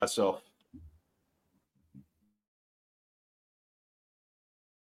myself.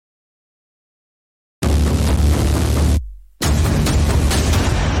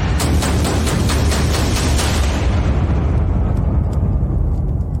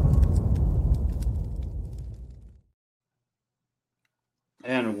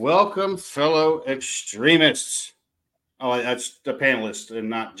 And welcome, fellow extremists. Oh, that's the panelist and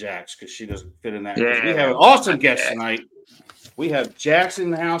not Jax because she doesn't fit in that. Yeah, we have an awesome guest tonight. We have Jax in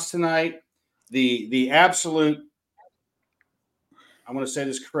the house tonight. The absolute, I want to say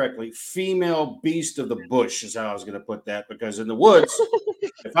this correctly, female beast of the bush is how I was going to put that, because in the woods,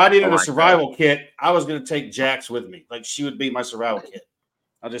 if I needed a survival kit, I was going to take Jax with me. Like, she would be my survival kit.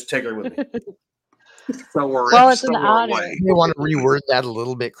 I'll just take her with me. It's an honor. You want to reword that a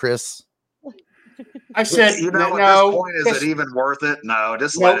little bit, Chris? I said, at this point, is it even worth it? No,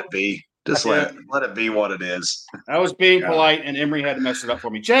 just let it be. Just let it be what it is. I was being polite, and Emery had to mess it up for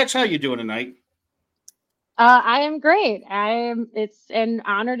me. Jax, how you doing tonight? I am great. It's an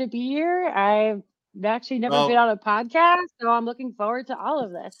honor to be here. I've actually never been on a podcast, so I'm looking forward to all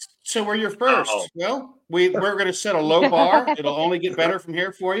of this. So we're your first. Well, we're going to set a low bar. It'll only get better from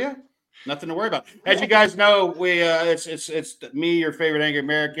here for you. Nothing to worry about. As you guys know, it's me, your favorite angry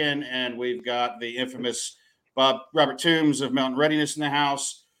American, and we've got the infamous Robert Toombs of Mountain Readiness in the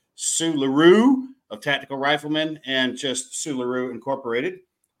house, Sue LaRue of Tactical Riflemen, and just Sue LaRue Incorporated.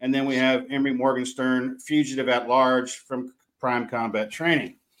 And then we have Emery Morgenstern, fugitive at large from Prime Combat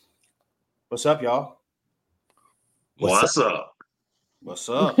Training. What's up, y'all? What's up? What's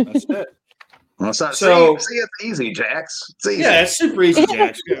up? That's it. So see, it's easy, Jax. It's easy. Yeah, it's super easy,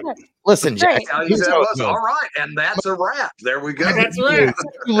 Jax. Listen, Jax. All right, and that's a wrap. There we go. That's a wrap.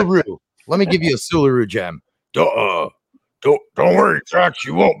 Sularoo. Let me give you a Sularoo gem. Don't worry, Jax.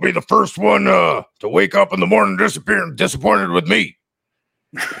 You won't be the first one to wake up in the morning disappointed with me.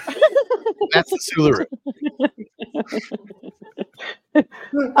 That's the Sularoo.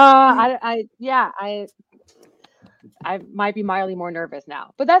 I might be mildly more nervous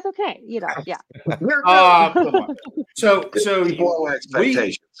now, but that's okay. Yeah. Come on. So low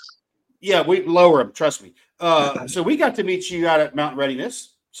expectations. We lower them. Trust me. So we got to meet you out at Mountain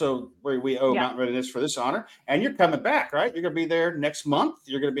Readiness. So we owe Mountain Readiness for this honor, and you're coming back, right? You're going to be there next month.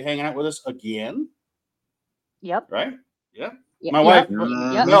 You're going to be hanging out with us again. Yep. Right. Yeah. My wife,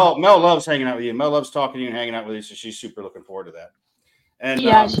 Mel loves hanging out with you. Mel loves talking to you and hanging out with you, so she's super looking forward to that. And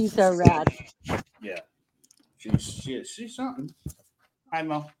she's so rad. Yeah. She's something. Hi,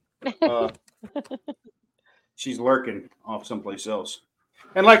 Mel. She's lurking off someplace else.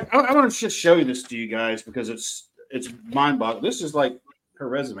 And like, I want to just show you this to you guys because it's mind-boggling. This is like her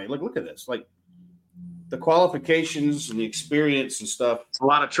resume. Look at this. Like the qualifications and the experience and stuff. It's a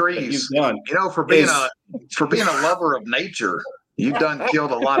lot of trees. You've done. You know, for being a lover of nature, you've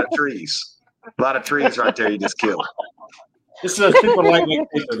killed a lot of trees. A lot of trees right there. You just killed. This is super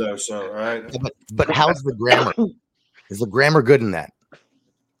lightweight paper, though. So, all right. But how's the grammar? Is the grammar good in that?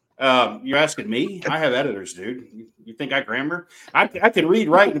 You're asking me? I have editors, dude. You think I grammar? I can read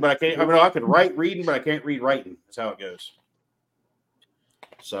writing, but I can't. I mean, I can write reading, but I can't read writing. That's how it goes.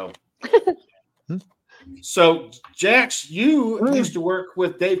 So, Jax, you used to work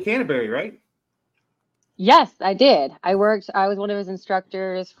with Dave Canterbury, right? Yes, I did. I was one of his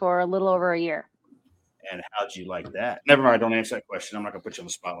instructors for a little over a year. And how'd you like that? Never mind. Don't answer that question. I'm not going to put you on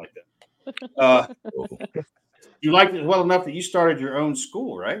the spot like that. You liked it well enough that you started your own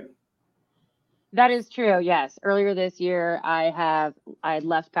school, right? That is true. Yes. Earlier this year, I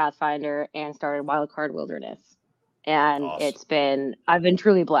left Pathfinder and started Wildcard Wilderness, and awesome. I've been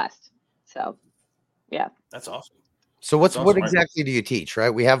truly blessed. So, yeah, that's awesome. So what exactly do you teach? Right?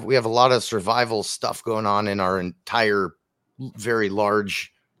 We have a lot of survival stuff going on in our entire very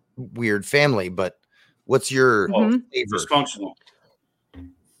large, weird family, but what's your favorite? Dysfunctional.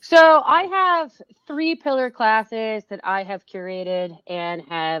 So I have 3 pillar classes that I have curated and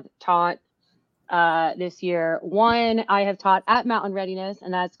have taught this year. One I have taught at Mountain Readiness,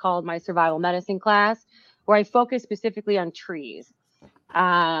 and that's called my survival medicine class, where I focus specifically on trees.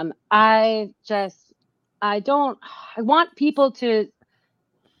 I want people to,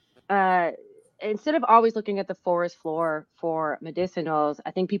 instead of always looking at the forest floor for medicinals,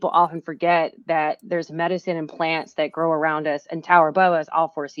 I think people often forget that there's medicine and plants that grow around us and tower above us all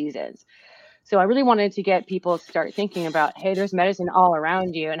 4 seasons. So I really wanted to get people to start thinking about, hey, there's medicine all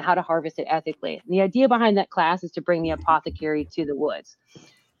around you and how to harvest it ethically. And the idea behind that class is to bring the apothecary to the woods.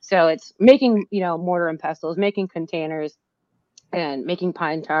 So it's making, mortar and pestles, making containers, and making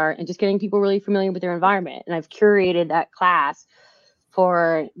pine tar, and just getting people really familiar with their environment. And I've curated that class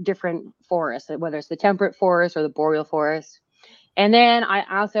for different forests, whether it's the temperate forest or the boreal forest. And then I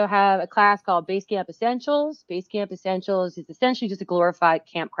also have a class called Base Camp Essentials. Base Camp Essentials is essentially just a glorified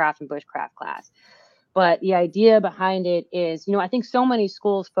campcraft and bushcraft class. But the idea behind it is, I think so many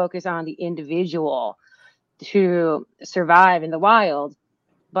schools focus on the individual to survive in the wild.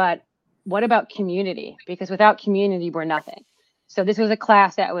 But what about community? Because without community, we're nothing. So this was a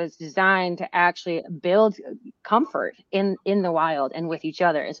class that was designed to actually build comfort in the wild and with each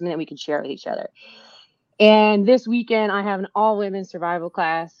other, and something that we could share with each other. And this weekend, I have an all-women survival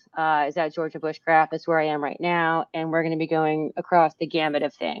class. Is at Georgia Bushcraft. That's where I am right now. And we're going to be going across the gamut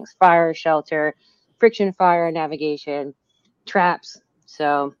of things: fire, shelter, friction fire, navigation, traps.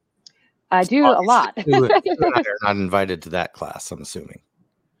 So I do a lot. You and I are not invited to that class, I'm assuming.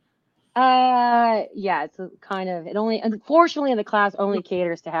 Yeah, it's unfortunately, the class only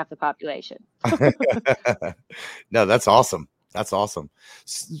caters to half the population. No, that's awesome. That's awesome.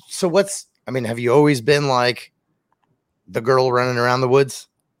 So have you always been like the girl running around the woods?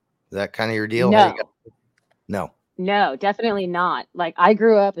 Is that kind of your deal? No, definitely not. Like, I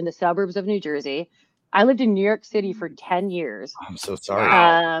grew up in the suburbs of New Jersey. I lived in New York City for 10 years. I'm so sorry.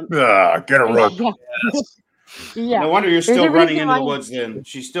 Get a rope. Yeah. Yeah. No wonder you're still running into the woods then.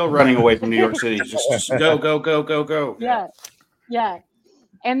 She's still running away from New York City. Just go, go, go, go, go. Yeah.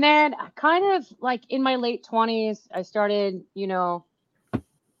 And then kind of like in my late 20s, I started,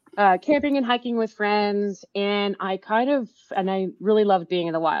 camping and hiking with friends. And I really loved being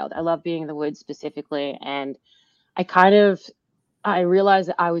in the wild. I love being in the woods specifically. And I realized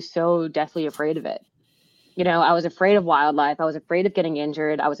that I was so deathly afraid of it. I was afraid of wildlife. I was afraid of getting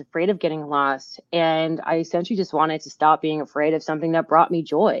injured. I was afraid of getting lost. And I essentially just wanted to stop being afraid of something that brought me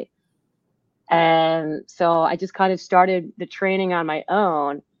joy. And so I just kind of started the training on my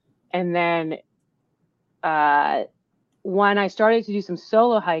own. And then when I started to do some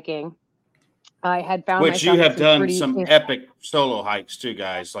solo hiking, I had found which you have done some epic solo hikes too,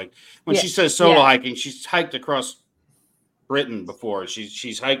 guys. Like when she says solo hiking, she's hiked across Britain before.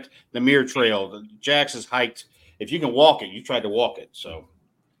 She's hiked the Mere Trail. Jax has hiked. If you can walk it, you tried to walk it. So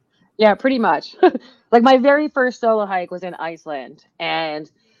yeah, pretty much. Like my very first solo hike was in Iceland,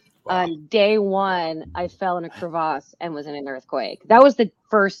 and on day one, I fell in a crevasse and was in an earthquake. That was the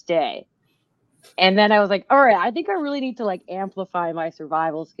first day. And then I was like, all right, I think I really need to like amplify my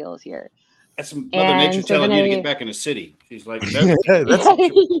survival skills here. That's Mother Nature telling you to get back in the city. She's like, nope.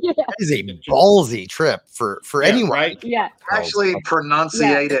 That is a ballsy trip for anyone. Right? Yeah. Actually,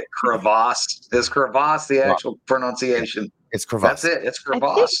 pronunciate it crevasse. Is crevasse the actual pronunciation? It's crevasse. That's it. It's I think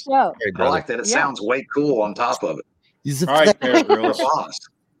crevasse. so. I like that. It sounds way cool on top of it. All right, Bear Grylls. Crevasse.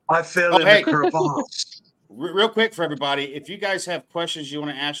 I fell in the crevasse. Real quick for everybody, if you guys have questions you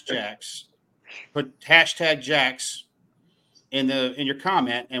want to ask Jax, put hashtag Jax in your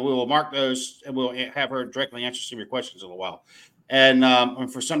comment, and we will mark those, and we'll have her directly answer some of your questions in a little while. And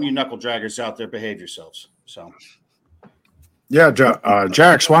for some of you knuckle draggers out there, behave yourselves. So, yeah,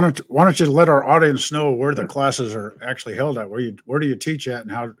 Jax, why don't you let our audience know where the classes are actually held at? Where do you teach at,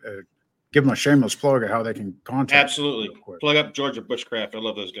 and how? Give them a shameless plug of how they can contact. Absolutely, plug up Georgia Bushcraft. I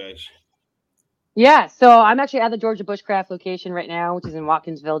love those guys. Yeah, so I'm actually at the Georgia Bushcraft location right now, which is in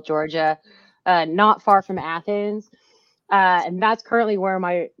Watkinsville, Georgia, not far from Athens. And that's currently where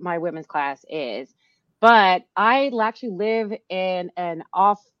my women's class is. But I actually live in an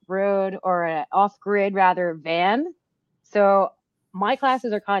off-road or an off-grid rather van. So my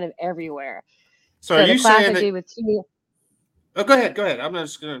classes are kind of everywhere. So are you saying that? With two, oh, go ahead. I'm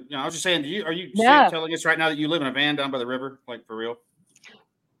just gonna. I was just saying. Are you telling us right now that you live in a van down by the river, like for real?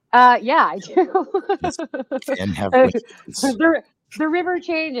 Yeah, I do. And have the river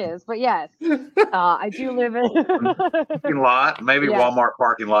changes, but yes, I do live in parking lot, maybe Walmart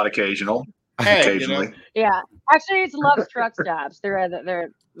parking lot occasionally. Yeah, actually, it's Love's Truck Stops. They're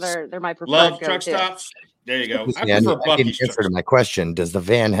my preferred. Love Truck Stops. There you go. I didn't answer to my question. Does the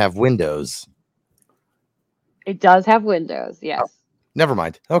van have windows? It does have windows. Yes. Oh, never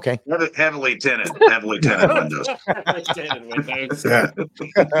mind. Okay. Heavily tinted windows. Yeah.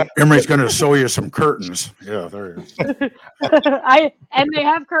 Emery's going to sew you some curtains. Yeah, there you go. And they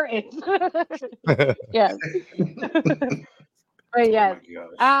have curtains. Yes. But yes.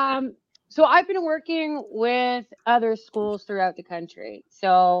 So I've been working with other schools throughout the country.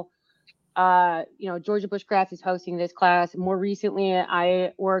 So Georgia Bushcraft is hosting this class. More recently,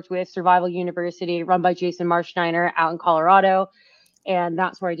 I worked with Survival University, run by Jason Marschneiner, out in Colorado. And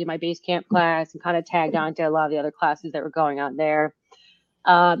that's where I did my base camp class and kind of tagged on to a lot of the other classes that were going on there.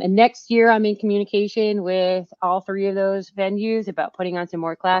 And next year, I'm in communication with all three of those venues about putting on some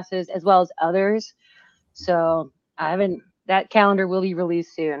more classes, as well as others. So that calendar will be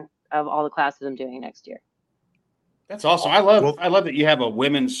released soon of all the classes I'm doing next year. That's awesome. I love that you have a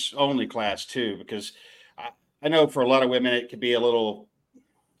women's only class too, because I know for a lot of women it could be a little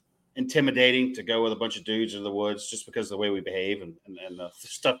intimidating to go with a bunch of dudes in the woods just because of the way we behave and the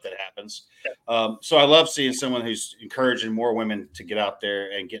stuff that happens. So I love seeing someone who's encouraging more women to get out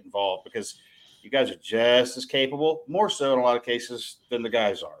there and get involved, because you guys are just as capable, more so in a lot of cases, than the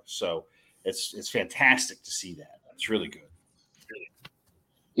guys are. So it's fantastic to see that. It's really good.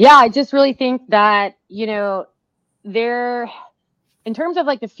 Yeah, I just really think that, there, in terms of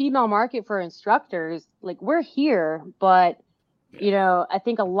like the female market for instructors, like we're here, but I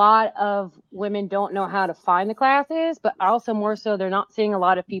think a lot of women don't know how to find the classes, but also more so they're not seeing a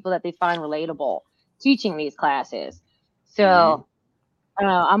lot of people that they find relatable teaching these classes. So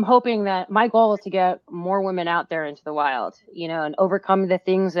I'm hoping that my goal is to get more women out there into the wild, and overcome the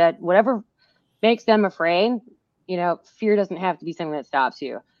things that whatever makes them afraid, fear doesn't have to be something that stops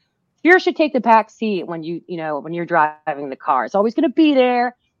you. Fear should take the back seat when when you're driving the car. It's always going to be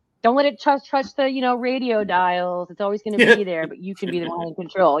there. Don't let it touch the, radio dials. It's always going to be there, but you can be the one in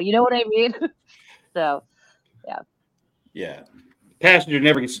control. You know what I mean? So, yeah. Yeah. Passenger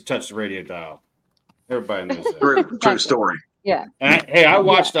never gets to touch the radio dial. Everybody knows that. True story. Yeah. And I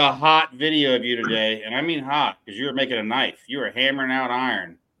watched a hot video of you today, and I mean hot, because you were making a knife. You were hammering out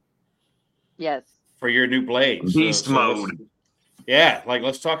iron. Yes. For your new blade. Beast mode.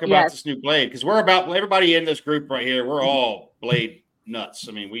 Let's talk about this new blade, because everybody in this group right here, we're all blade nuts.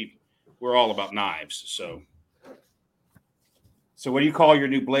 I mean, we're all about knives. So what do you call your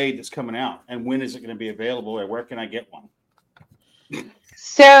new blade that's coming out, and when is it going to be available, and where can I get one?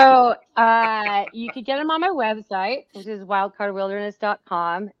 So you could get them on my website, which is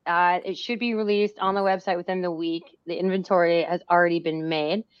wildcardwilderness.com. It should be released on the website within the week. The inventory has already been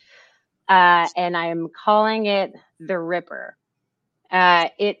made, and I am calling it the Ripper.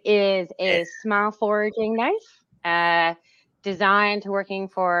 It is a small foraging knife, designed to working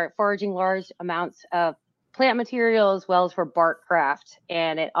for foraging large amounts of plant material as well as for bark craft,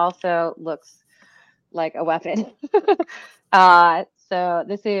 and it also looks like a weapon. So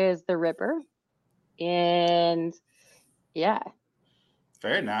this is the Ripper, and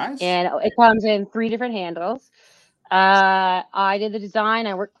very nice. And it comes in 3 different handles. I did the design.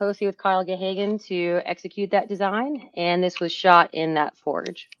 I worked closely with Kyle Gehagen to execute that design, and this was shot in that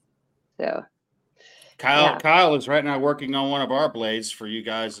forge. So Kyle is right now working on one of our blades for you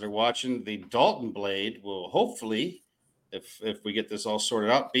guys that are watching. The Dalton blade will hopefully, if we get this all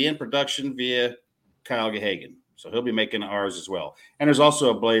sorted out, be in production via Kyle Gehagen. So he'll be making ours as well. And there's also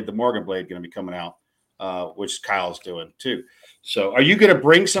a blade, the Morgan blade, going to be coming out, which Kyle's doing too. So are you going to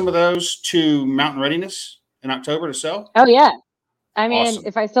bring some of those to Mountain Readiness in October to sell? Oh yeah. I mean, Awesome.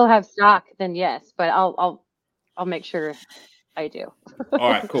 If I still have stock, then yes, but I'll make sure I do.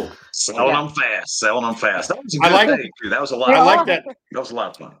 All right, cool. Selling them fast. That was a good day, too. That was a lot. I like that. That was a lot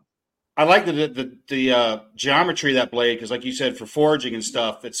of fun. I like the geometry of that blade, because like you said, for foraging and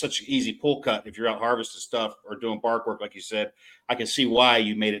stuff, it's such an easy pull cut. If you're out harvesting stuff or doing bark work, like you said, I can see wwhy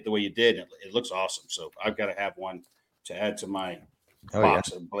you made it the way you did. It looks awesome. So I've got to have one to add to my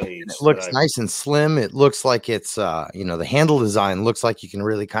box of blades. It looks nice and slim. It looks like it's, the handle design looks like you can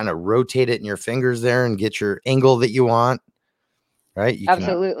really kind of rotate it in your fingers there and get your angle that you want. Right?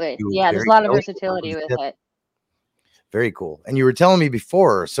 Absolutely. There's a lot of versatility with it. Very cool. And you were telling me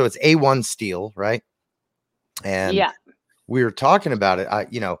before, so it's A1 steel, right? And we were talking about it.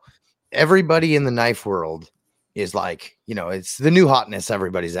 Everybody in the knife world is like, it's the new hotness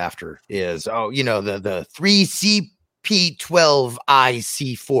everybody's after is, the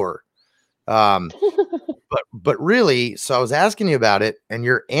 3CP12IC4. But really, so I was asking you about it, and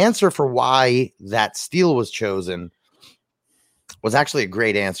your answer for why that steel was chosen was actually a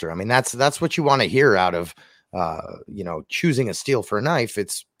great answer. I mean, that's what you want to hear out of choosing a steel for a knife.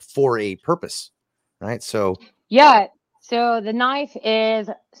 It's for a purpose, right? So so the knife is,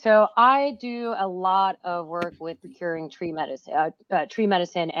 so I do a lot of work with procuring tree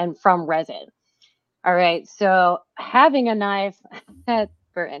medicine and from resin. All right, so having a knife,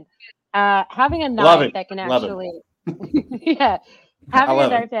 Burton, having a knife that can actually having a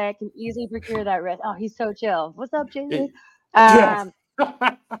knife that can easily procure that resin. Oh, he's so chill. What's up, Jason?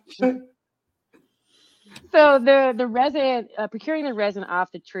 So the resin, procuring the resin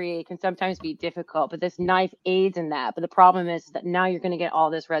off the tree can sometimes be difficult, but this knife aids in that. But the problem is that now you're going to get all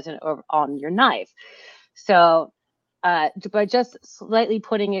this resin over on your knife. So by just slightly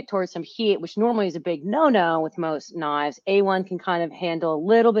putting it towards some heat, which normally is a big no-no with most knives, A1 can kind of handle a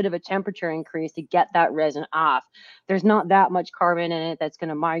little bit of a temperature increase to get that resin off. There's not that much carbon in it that's going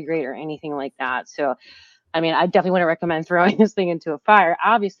to migrate or anything like that. So I mean, I definitely wouldn't recommend throwing this thing into a fire,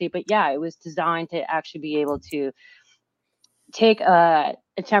 obviously, but yeah, it was designed to actually be able to take a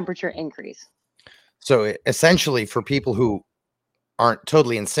temperature increase. So essentially, for people who aren't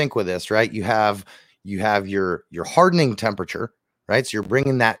totally in sync with this, right? You have your hardening temperature, right? So you're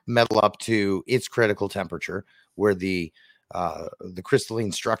bringing that metal up to its critical temperature, where the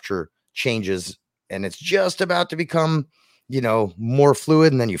crystalline structure changes, and it's just about to become, more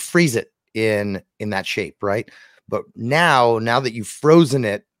fluid, and then you freeze it in that shape, right? But now that you've frozen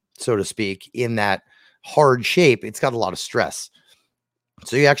it, so to speak, in that hard shape, it's got a lot of stress.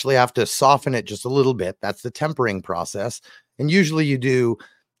 So you actually have to soften it just a little bit. That's the tempering process. And usually you do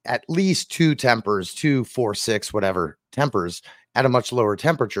at least 2 tempers, 2, 4, 6, whatever tempers at a much lower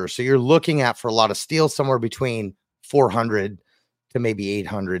temperature. So you're looking at, for a lot of steel, somewhere between 400 to maybe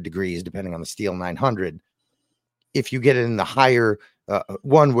 800 degrees, depending on the steel, 900. If you get it in the higher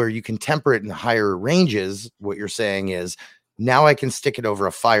one where you can temper it in the higher ranges, what you're saying is, now I can stick it over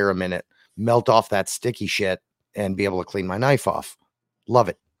a fire a minute, melt off that sticky shit, and be able to clean my knife off. Love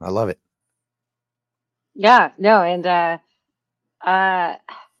it. I love it. Yeah, no, and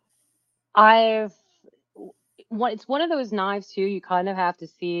it's one of those knives too, you kind of have to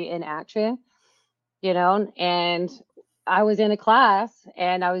see in action, and I was in a class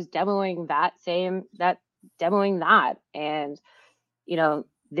and I was demoing that, and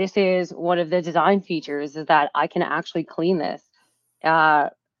this is one of the design features, is that I can actually clean this,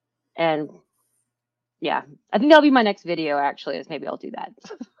 and yeah, I think that'll be my next video, actually, is maybe I'll do that.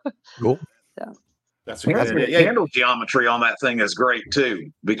 Cool. So that's a good idea. The handle geometry on that thing is great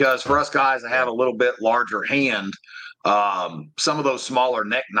too, because for us guys that have a little bit larger hand, some of those smaller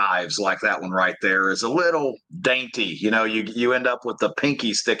neck knives like that one right there is a little dainty. You end up with the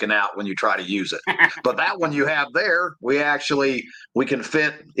pinky sticking out when you try to use it. But that one you have there, we can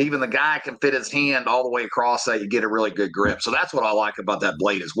fit, even the guy can fit his hand all the way across that. You get a really good grip. So that's what I like about that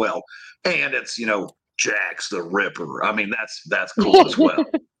blade as well. And it's, Jack's the Ripper. I mean, that's cool as well.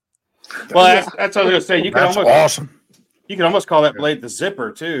 Well, that's what I was gonna say. You can awesome. You can almost call that blade the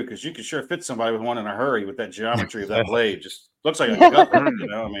zipper too, because you can sure fit somebody with one in a hurry with that geometry of that blade. Just looks like a gun,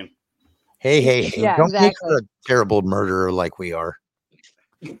 I mean. Hey, yeah, don't exactly. make her a terrible murderer like we are.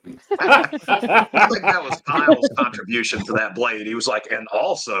 I think that was Kyle's contribution to that blade. He was like, and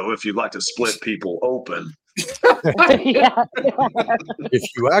also, if you'd like to split people open. Yeah. If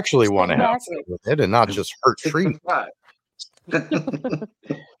you actually want to have fun with it and not just hurt trees. Right.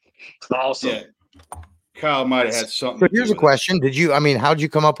 Awesome. Yeah. Kyle might have had something. So here's a question. How'd you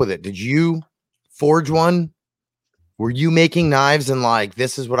come up with it? Did you forge one? Were you making knives and like,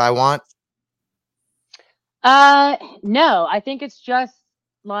 this is what I want? No, I think it's just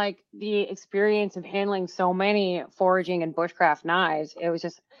like the experience of handling so many foraging and bushcraft knives. It was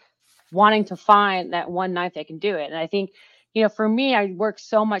just wanting to find that one knife that can do it. And I think, for me, I work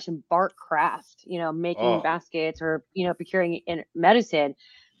so much in bark craft, making baskets or, procuring in medicine.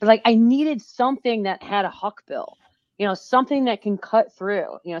 But like, I needed something that had a huck bill, something that can cut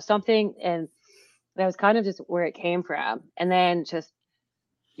through, something. And that was kind of just where it came from. And then just,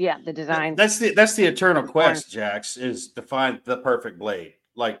 the design. That's the eternal quest, Jax, is to find the perfect blade.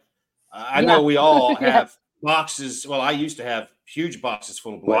 Like, I know we all have boxes. Well, I used to have huge boxes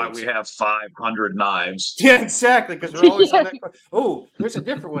full of blades. Why we have 500 knives. Yeah, exactly. Because we're always on that. Oh, there's a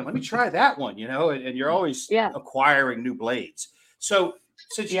different one. Let me try that one, and you're always acquiring new blades. So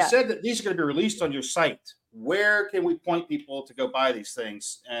since you said that these are going to be released on your site, where can we point people to go buy these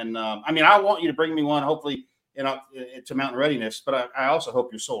things? And I want you to bring me one, hopefully, to Mountain Readiness, but I also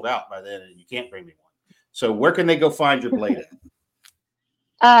hope you're sold out by then and you can't bring me one. So where can they go find your blade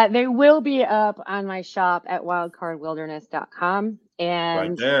at? They will be up on my shop at wildcardwilderness.com, and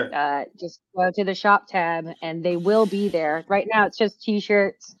right there. Just go to the shop tab and they will be there. Right now it's just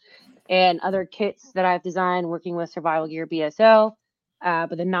t-shirts and other kits that I've designed working with Survival Gear BSO,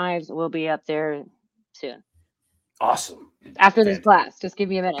 but the knives will be up there soon. Awesome. After this class, just give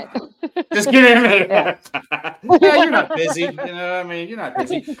me a minute. Just give me a minute. Yeah, you're not busy. You're not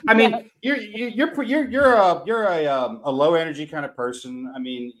busy. You're a low energy kind of person.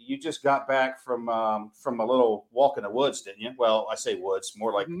 You just got back from a little walk in the woods, didn't you? Well, I say woods,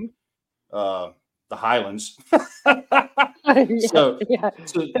 more like the Highlands. So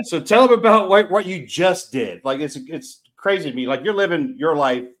tell them about what you just did. Like it's crazy to me. Like you're living your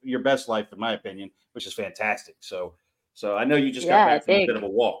life, your best life, in my opinion, which is fantastic. So I know you just got back from a bit of a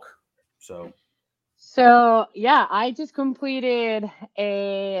walk. So I just completed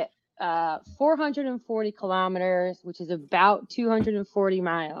a 440 kilometers, which is about 240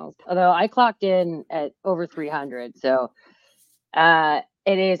 miles. Although I clocked in at over 300. So it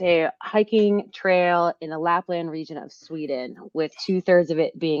is a hiking trail in the Lapland region of Sweden, with 2/3 of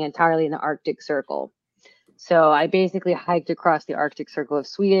it being entirely in the Arctic Circle. So I basically hiked across the Arctic Circle of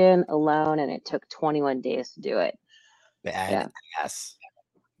Sweden alone, and it took 21 days to do it. Badass. Yeah. That's,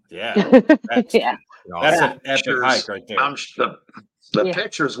 Yeah. that's Yeah. an epic hike right there. The Yeah.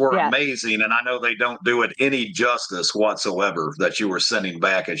 pictures were Yeah. amazing, and I know they don't do it any justice whatsoever that you were sending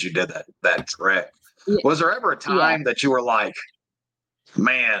back as you did that trek. Yeah. Was there ever a time that you were like,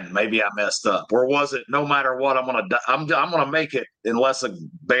 man, maybe I messed up, or was it no matter what, I'm gonna make it unless a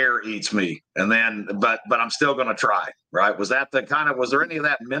bear eats me, and then but I'm still gonna try, right? Was that was there any of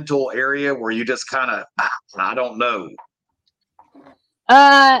that mental area where you just kind of I don't know?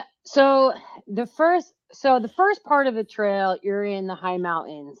 So the first part of the trail, you're in the high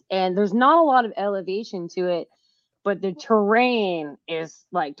mountains, and there's not a lot of elevation to it, but the terrain is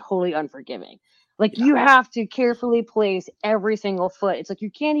like totally unforgiving. Like you have to carefully place every single foot. It's like you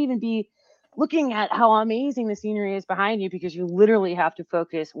can't even be looking at how amazing the scenery is behind you, because you literally have to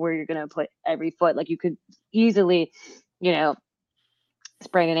focus where you're going to put every foot. Like you could easily,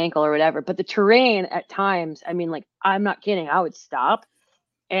 sprain an ankle or whatever. But the terrain at times, I mean, like, I'm not kidding, I would stop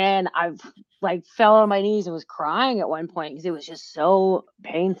and I've like fell on my knees and was crying at one point because it was just so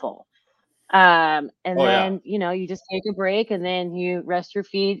painful. And then, you just take a break and then you rest your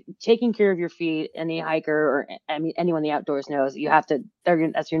feet. Taking care of your feet, any hiker or anyone in the outdoors knows you have to,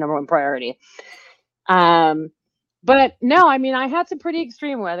 that's your number one priority. But no, I mean, I had some pretty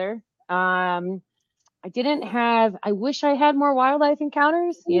extreme weather. I wish I had more wildlife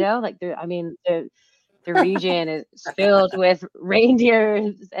encounters, like the region is filled with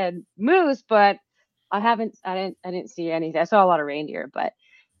reindeers and moose, but I didn't see anything. I saw a lot of reindeer, but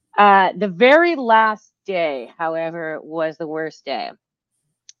the very last day, however, was the worst day.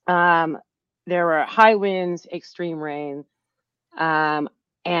 There were high winds, extreme rain, but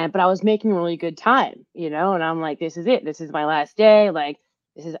I was making really good time, and I'm like, this is it. This is my last day. Like,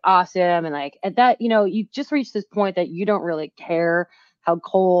 this is awesome. And like at that, you just reach this point that you don't really care how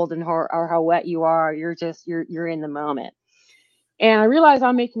cold or how wet you are. You're in the moment. And I realize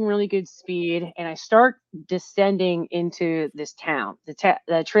I'm making really good speed, and I start descending into this town.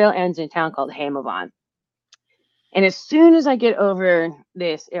 The trail ends in a town called Hamavon. And as soon as I get over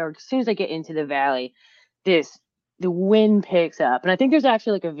this, or as soon as I get into the valley, the wind picks up. And I think there's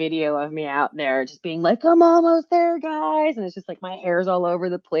actually like a video of me out there just being like, I'm almost there, guys. And it's just like my hair's all over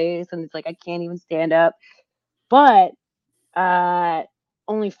the place, and it's like I can't even stand up. But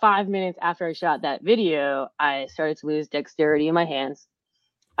only 5 minutes after I shot that video, I started to lose dexterity in my hands.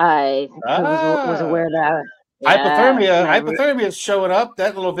 I was aware that hypothermia is showing up.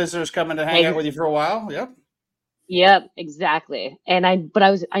 That little visitor's coming to hang out with you for a while. Yep, exactly. And I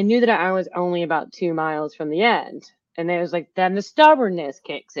knew that I was only about 2 miles from the end, and then the stubbornness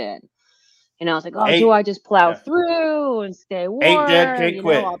kicks in. And I was like, do I just plow through and stay warm? Ain't dead, can't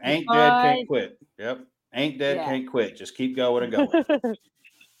quit. Ain't dead, can't quit. Yep. Ain't dead, can't quit. Just keep going and going.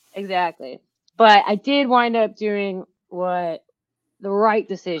 Exactly. But I did wind up doing the right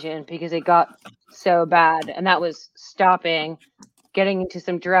decision, because it got so bad. And that was stopping, getting into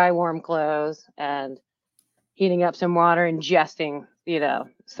some dry, warm clothes, and heating up some water, ingesting,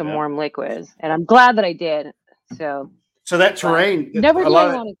 some warm liquids. And I'm glad that I did. So that terrain, never did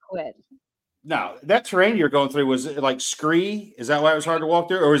I want to quit. No, that terrain you're going through, was it like scree? Is that why it was hard to walk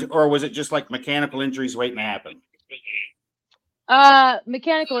through, or was it just like mechanical injuries waiting to happen?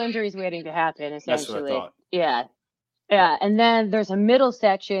 Mechanical injuries waiting to happen, essentially. That's what I thought. Yeah. And then there's a middle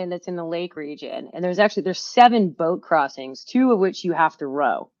section that's in the lake region, and there's 7 boat crossings, 2 of which you have to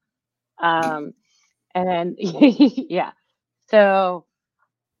row. And then yeah. So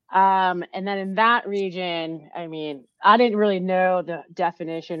and then in that region, I mean, I didn't really know the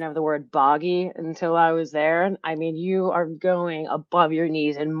definition of the word boggy until I was there. I mean, you are going above your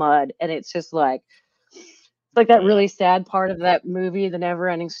knees in mud, and it's just like, that really sad part of that movie, The Never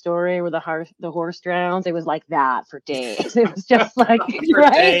Ending Story, where the horse drowns. It was like that for days. It was just like for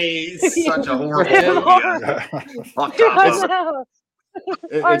days. Such a horrible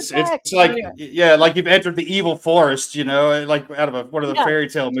It's like like you've entered the evil forest, like out of one of the fairy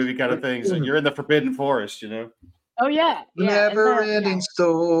tale movie kind of things, and you're in the forbidden forest, Oh yeah, Never ending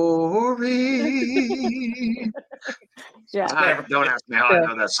story. Don't ask me how I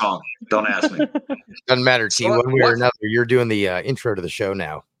know that song. Don't ask me. Doesn't matter, T. One way or another, you're doing the intro to the show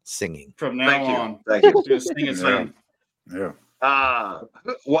now, singing from now on. Thank you. Just singing song. Yeah.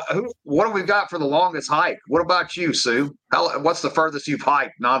 What do we got for the longest hike? What about you, Sue? What's the furthest you've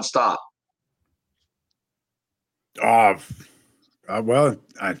hiked nonstop? Well,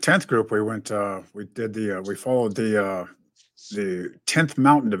 10th group, we went. We followed the 10th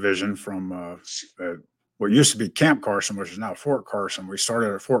Mountain Division from what used to be Camp Carson, which is now Fort Carson. We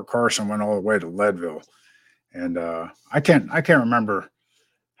started at Fort Carson, went all the way to Leadville, And I can't remember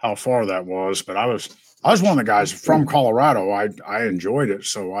how far that was, but I was one of the guys from Colorado. I enjoyed it,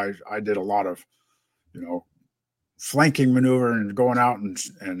 so I did a lot of, flanking maneuver and going out and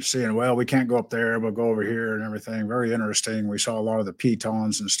seeing, well, we can't go up there, we'll go over here and everything. Very interesting. We saw a lot of the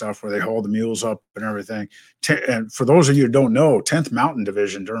pitons and stuff where they hold the mules up and everything. And for those of you who don't know, 10th Mountain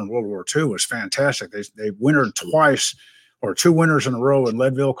Division during World War II was fantastic. They wintered twice or 2 winters in a row in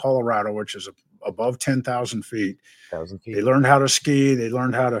Leadville, Colorado, which is above 10,000 feet. They learned how to ski. They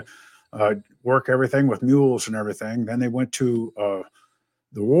learned how to work everything with mules and everything. Then they went to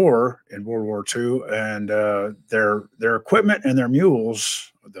the war in World War II, and their equipment and their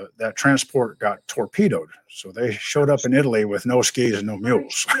mules, that transport got torpedoed. So they showed up in Italy with no skis and no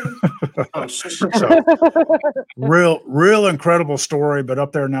mules. So, real incredible story. But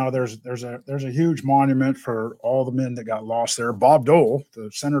up there now, there's a huge monument for all the men that got lost there. Bob Dole,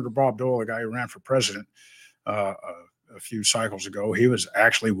 Senator Bob Dole, the guy who ran for president a few cycles ago, he was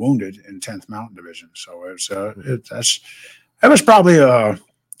actually wounded in 10th Mountain Division. So that was probably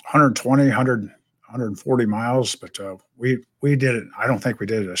 120, 140 miles, but we did it. I don't think we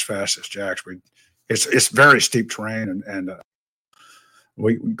did it as fast as Jack's. It's very steep terrain, and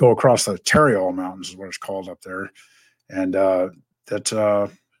we go across the Terriol Mountains is what it's called up there, and that's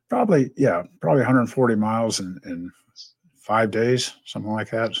probably 140 miles in 5 days, something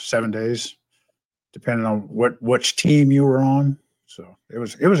like that, 7 days, depending on which team you were on. So it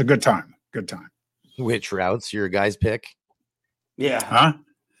was a good time. Good time. Which routes your guys pick? Yeah. Huh?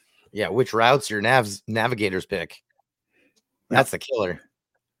 Yeah. Which routes your navigators pick? That's the killer.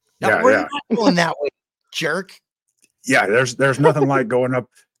 Now, Yeah, we're yeah. not going that way, jerk. Yeah, there's nothing like going up,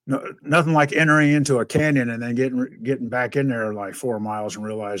 nothing like entering into a canyon and then getting back in there like 4 miles and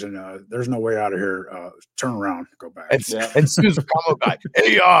realizing there's no way out of here. Turn around, go back. And Susan combo guy,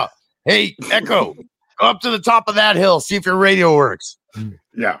 hey, Echo, go up to the top of that hill, see if your radio works.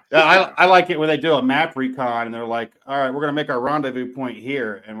 Yeah. I like it when they do a map recon and they're like, all right, we're going to make our rendezvous point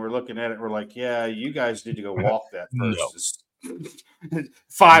here. And we're looking at it. We're like, yeah, you guys need to go walk that first.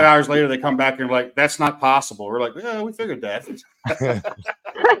 5 hours later, they come back and are like, that's not possible. We're like, yeah, we figured that.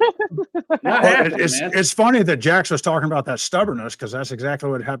 It's funny that Jax was talking about that stubbornness, because that's exactly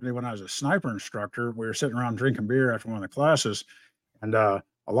what happened to me when I was a sniper instructor. We were sitting around drinking beer after one of the classes. And a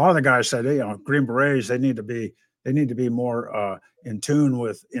lot of the guys said, hey, Green Berets, they need to be more in tune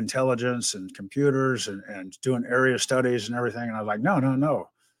with intelligence and computers and doing area studies and everything. And I was like, no.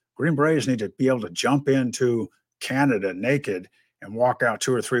 Green Berets need to be able to jump into Canada naked and walk out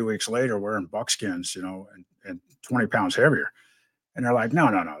 2 or 3 weeks later wearing buckskins, and 20 pounds heavier. And they're like, no,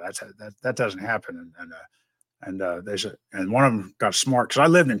 that doesn't happen. And they said, and one of them got smart, because I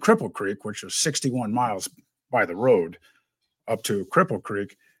lived in Cripple Creek, which was 61 miles by the road up to Cripple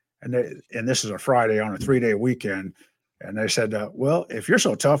Creek. And this is a Friday on a 3-day weekend. And they said, well, if you're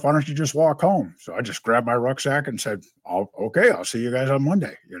so tough, why don't you just walk home? So I just grabbed my rucksack and said, okay, I'll see you guys on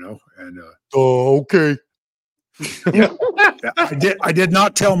Monday, and okay. Yeah, I did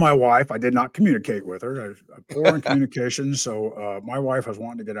not tell my wife. I did not communicate with her. I was poor in communication. So my wife was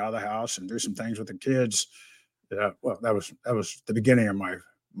wanting to get out of the house and do some things with the kids. Well, that was the beginning of my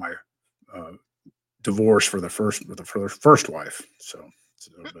divorce with the first wife.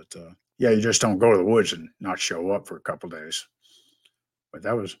 But you just don't go to the woods and not show up for a couple of days. But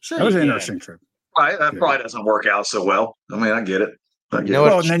that was an interesting trip. Right, that probably doesn't work out so well. I mean, I get it. And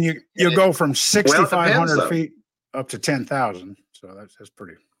then you go from 6,500 feet up to 10,000. So that's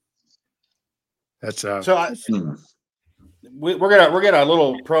pretty. That's we're gonna a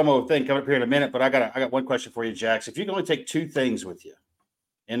little promo thing coming up here in a minute, but I got one question for you, Jax. If you can only take 2 things with you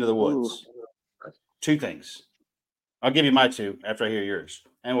into the woods, 2 things. I'll give you my 2 after I hear yours,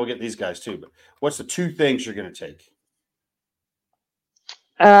 and we'll get these guys too. But what's the 2 things you're going to take?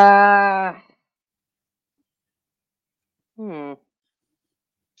 How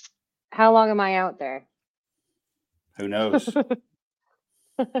long am I out there? Who knows?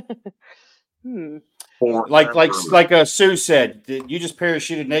 Like Like Sue said, you just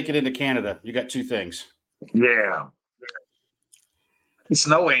parachuted naked into Canada. You got 2 things. Yeah.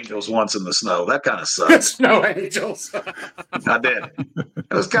 Snow angels once in the snow. That kind of sucks. Snow angels. I did.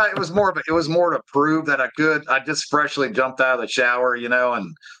 It was more to prove that I just freshly jumped out of the shower,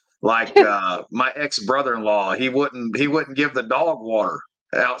 and like my ex-brother-in-law, he wouldn't give the dog water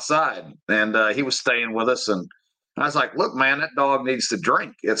outside, and he was staying with us, and I was like, look, man, that dog needs to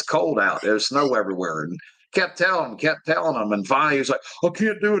drink. It's cold out. There's snow everywhere. And kept telling him. And finally he was like, I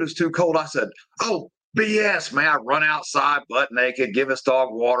can't do it. It's too cold. I said, oh, BS, man. I run outside butt naked, give his dog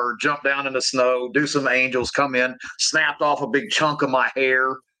water, jump down in the snow, do some angels, come in, snapped off a big chunk of my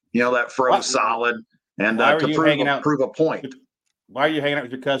hair, that froze solid. and Why to were you hanging out? prove a point. Why are you hanging out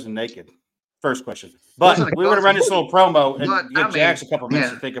with your cousin naked? First question. But we want to run this little promo and give Jax a couple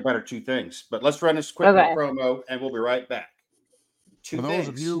minutes to think about our 2 things. But let's run this quick promo, and we'll be right back. For those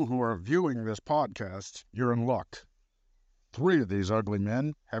of you who are viewing this podcast, you're in luck. 3 of these ugly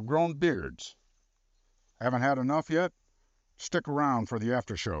men have grown beards. Haven't had enough yet? Stick around for the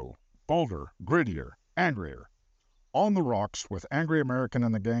after show. Bolder, grittier, angrier. On the Rocks with Angry American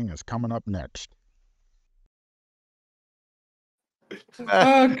and the Gang is coming up next.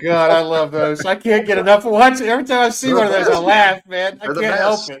 Oh God, I love those. I can't get enough of watching. Every time I see one of those, I laugh, man. I can't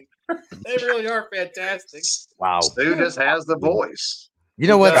help it. They really are fantastic. Wow. Stu just has the voice. You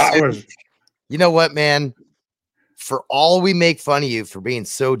know what? You know what, man? For all we make fun of you for being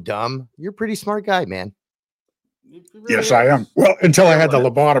so dumb, you're a pretty smart guy, man. Really yes, I am. Well, until I had the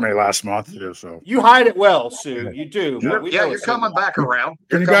lobotomy last month. So you hide it well, Sue. You do. You're coming back around.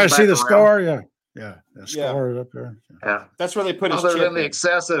 Can you guys see the scar? Yeah. The scar is up there. Yeah, that's where they put his Other than the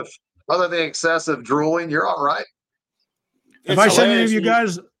excessive drooling, you're all right. Have I sent any of you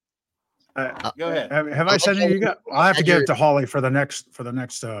guys? Go ahead. Have I sent any of you guys? I'll have to get it to Holly for the next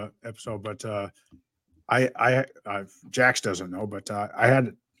episode. But I Jax doesn't know, but I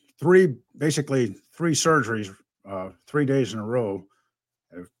had 3 surgeries, 3 days in a row,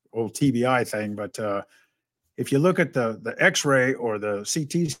 old TBI thing. But if you look at the X-ray or the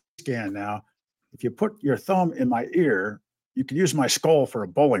CT scan now, if you put your thumb in my ear, you can use my skull for a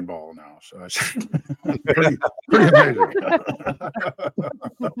bowling ball now. So it's pretty amazing.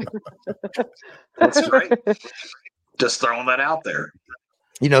 That's great. Just throwing that out there.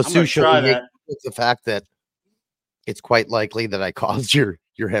 You know, Sue showed me the fact that it's quite likely that I caused your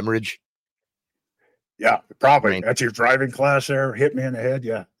hemorrhage. Yeah, probably. That's your driving class there. Hit me in the head.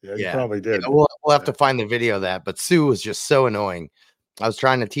 Yeah, you probably did. You know, we'll have to find the video of that. But Sue was just so annoying. I was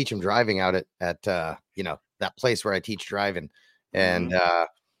trying to teach him driving out at that place where I teach driving, and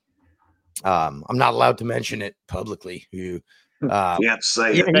I'm not allowed to mention it publicly. You can't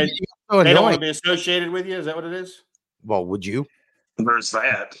say it. They don't want to be associated with you. Is that what it is? Well, would you? There's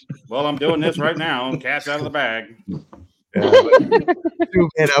that. Well, I'm doing this right now. Cat's out of the bag. And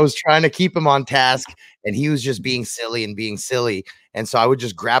I was trying to keep him on task, and he was just being silly. And so I would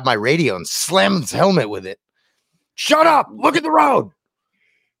just grab my radio and slam his helmet with it. Shut up! Look at the road.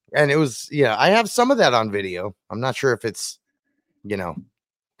 And it was, I have some of that on video. I'm not sure if it's,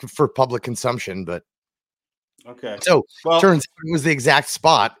 for public consumption, but okay. So turns out it was the exact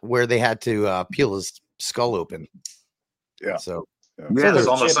spot where they had to peel his skull open. Yeah. So it's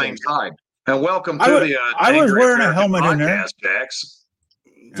on the same side. And welcome to I was wearing a helmet in there, Jax.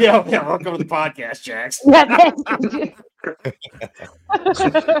 Yeah, welcome to the podcast, Jax.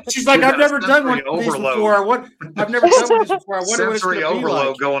 She's like, I've never done one of these before. I've never done one of these before. I wonder what it's going to be overload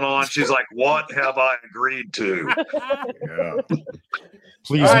like. going on. She's like, what have I agreed to?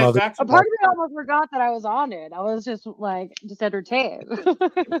 Please, mother. A part of me almost forgot that I was on it. I was just entertained.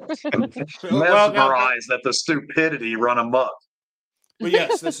 Mesmerized that the stupidity run amok. Well,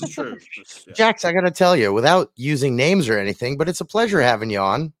 yes, this is true. Jax, I got to tell you, without using names or anything, but it's a pleasure having you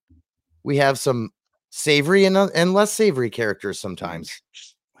on. We have some savory and less savory characters sometimes.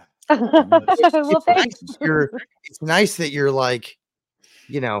 It's nice that you're like,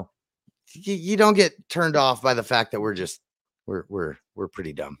 you don't get turned off by the fact that we're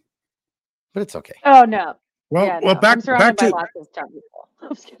pretty dumb, but it's okay. Oh no. Well, back to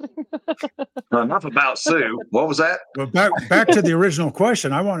enough about Sue. What was that? Well, back to the original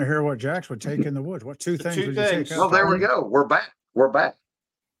question. I want to hear what Jax would take in the woods. What 2 things would you take? Oh, there we go. We're back.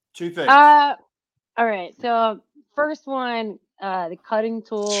 2 things. All right. So first one, the cutting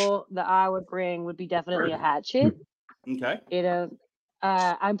tool that I would bring would be definitely a hatchet. Okay.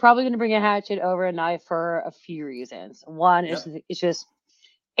 I'm probably going to bring a hatchet over a knife for a few reasons. One, it's just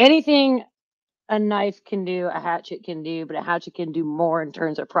anything a knife can do, a hatchet can do, but a hatchet can do more in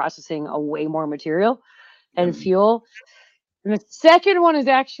terms of processing a way more material and fuel. And the second one is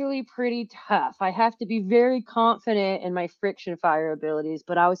actually pretty tough. I have to be very confident in my friction fire abilities,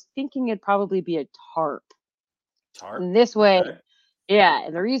 but I was thinking it'd probably be a tarp. Tarp? And this way,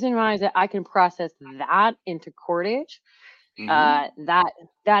 and the reason why is that I can process that into cordage. That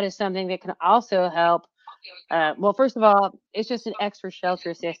is something that can also help. Well, first of all, it's just an extra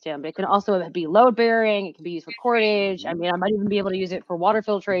shelter system. It can also be load bearing. It can be used for cordage. I mean, I might even be able to use it for water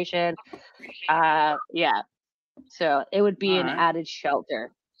filtration. So it would be an added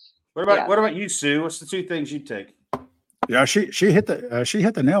shelter. What about you, Sue? What's the 2 things you'd take? Yeah, she hit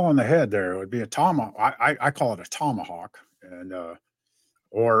the nail on the head there. It would be a tomahawk. I call it a tomahawk, and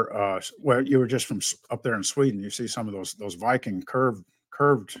well, you were just from up there in Sweden. You see some of those Viking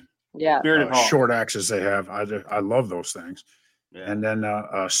curved short axes they have. I love those things. Yeah. And then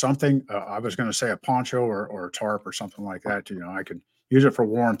something I was going to say a poncho or a tarp or something like that. I could use it for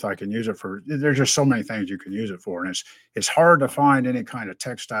warmth. I can use it for. There's just so many things you can use it for, and it's hard to find any kind of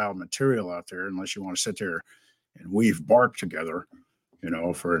textile material out there unless you want to sit there and weave bark together,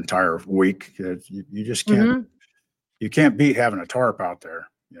 for an entire week. You just can't. Mm-hmm. You can't beat having a tarp out there.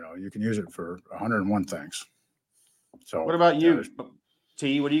 You can use it for 101 things. So, what about you,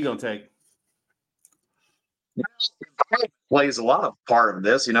 T? What are you going to take? Plays a lot of part of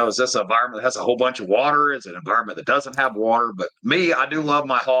this. Is this an environment that has a whole bunch of water? Is it an environment that doesn't have water? But me, I do love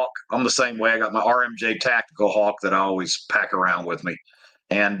my Hawk. I'm the same way. I got my RMJ Tactical Hawk that I always pack around with me.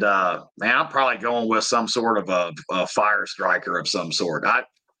 And man, I'm probably going with some sort of a fire striker of some sort.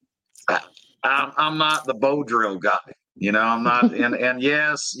 I'm not the bow drill guy. I'm not. And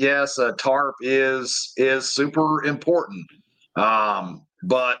yes, a tarp is super important.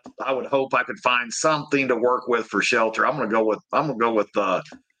 But I would hope I could find something to work with for shelter. I'm gonna go with a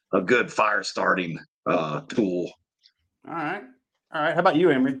good fire starting tool. All right. How about you,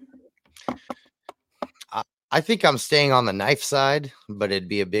 Emery? I think I'm staying on the knife side, but it'd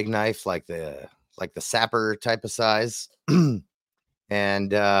be a big knife like the sapper type of size, and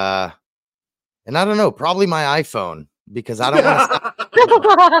I don't know, probably my iPhone. Because I don't want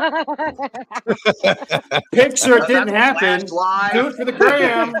to picture it didn't happen. Do it for the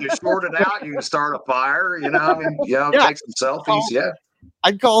gram. You short it out, you can start a fire, take some selfies. Yeah.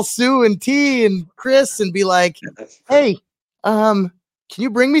 I'd call Sue and T and Chris and be like, hey, can you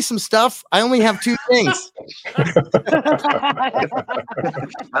bring me some stuff? I only have 2 things.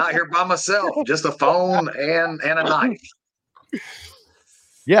 Out here by myself, just a phone and a knife.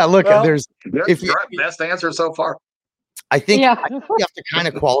 Yeah, look, there's best answer so far. I think you have to kind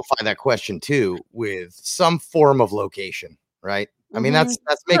of qualify that question too with some form of location, right? I mean, that's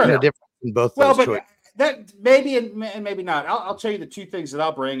making a difference in both those choices. That maybe and maybe not. I'll tell you the 2 things that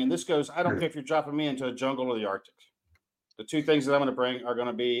I'll bring, and this goes. I don't care if you're dropping me into a jungle or the Arctic. The 2 things that I'm going to bring are going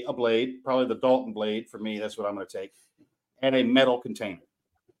to be a blade, probably the Dalton blade for me. That's what I'm going to take, and a metal container.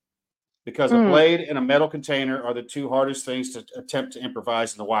 Because a blade and a metal container are the 2 hardest things to attempt to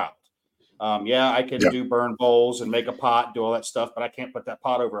improvise in the wild. I can do burn bowls and make a pot, do all that stuff, but I can't put that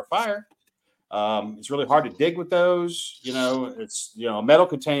pot over a fire. It's really hard to dig with those. It's a metal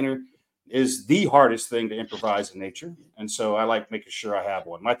container is the hardest thing to improvise in nature, and so I like making sure I have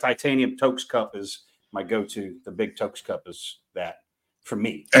one. My titanium Tokes cup is my go-to. The big Tokes cup is that for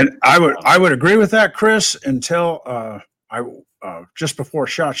me. And I would agree with that, Chris. Until I just before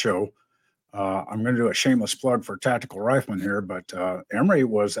SHOT Show. I'm going to do a shameless plug for Tactical Rifleman here, but Emery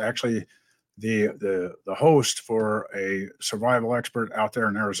was actually the host for a survival expert out there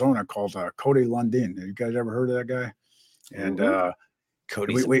in Arizona called Cody Lundin. Have you guys ever heard of that guy? And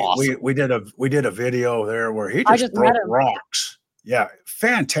Cody's awesome. we did a video there where he just broke rocks. Yeah,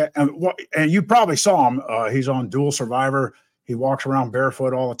 fantastic. And you probably saw him. He's on Dual Survivor. He walks around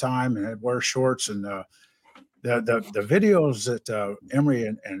barefoot all the time and wears shorts. And the videos that Emery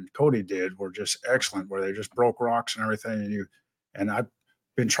and Cody did were just excellent, where they just broke rocks and everything. And I've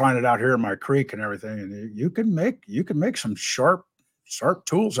been trying it out here in my creek and everything. And you can make some sharp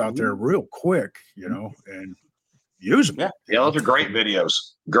tools out there real quick, and use them. Yeah, those are great videos.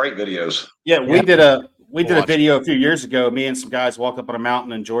 Great videos. Yeah, we did a video a few years ago. Me and some guys walked up on a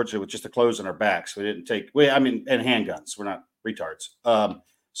mountain in Georgia with just the clothes on our backs. We didn't take and handguns. We're not retards.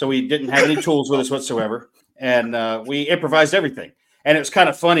 So we didn't have any tools with us whatsoever. And we improvised everything. And it was kind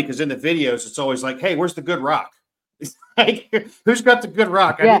of funny because in the videos, it's always like, hey, where's the good rock? Like, who's got the good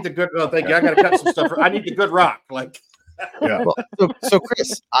rock? I need the good. Oh, thank you. I got to cut some stuff. I need the good rock. Like, yeah. Well, so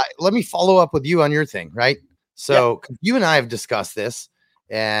Chris, let me follow up with you on your thing, right? So you and I have discussed this.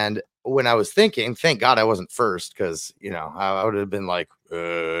 And when I was thinking, thank God I wasn't first, because, I would have been like,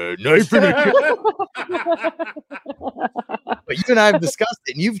 knife in it. But you and I have discussed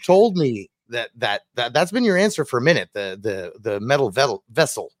it, and you've told me that's been your answer for a minute, the metal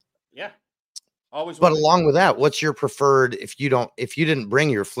vessel. Yeah. Always. But along with that, what's your preferred, if you didn't bring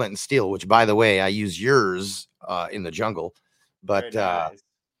your flint and steel, which by the way, I use yours in the jungle, but nice.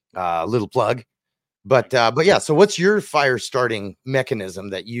 Little plug. But yeah, so what's your fire starting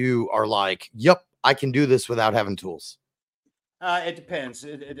mechanism that you are like, yep, I can do this without having tools? It depends.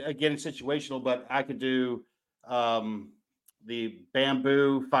 Again, it's situational, but I could do the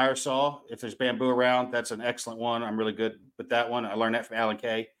bamboo fire saw. If there's bamboo around, that's an excellent one. I'm really good with that one. I learned that from Alan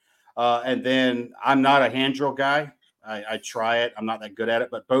Kay. And then I'm not a hand drill guy. I try it. I'm not that good at it,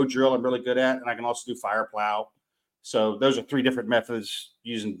 but bow drill I'm really good at. And I can also do fire plow. So those are 3 different methods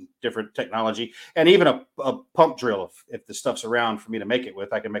using different technology, and even a pump drill. If the stuff's around for me to make it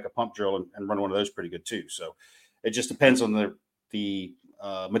with, I can make a pump drill and run one of those pretty good too. So it just depends on the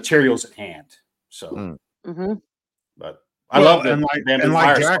materials at hand. So, but I love the bamboo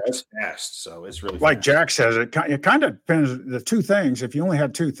fire style. It's fast, so it's really like fast. Jack says. It kind of depends. The 2 things. If you only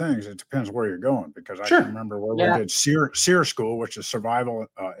had 2 things, it depends where you're going. Because I can remember where we did SEER school, which is survival,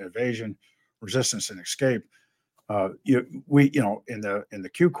 evasion, resistance, and escape. In the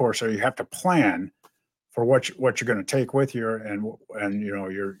Q course, so you have to plan for what you're going to take with you, and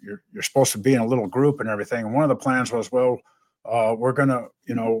you're supposed to be in a little group and everything. And one of the plans was, we're going to,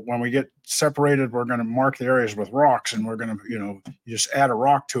 when we get separated, we're going to mark the areas with rocks, and we're going to, you just add a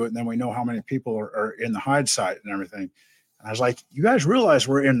rock to it, and then we know how many people are in the hide site and everything. And I was like, you guys realize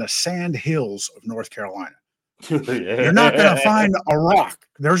we're in the sand hills of North Carolina. You're not going to find a rock.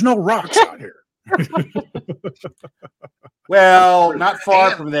 There's no rocks out here. Well, not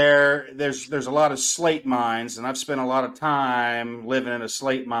far from there, there's a lot of slate mines, and I've spent a lot of time living in a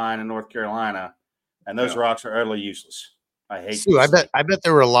slate mine in North Carolina, and those rocks are utterly useless. I hate. Sue, I bet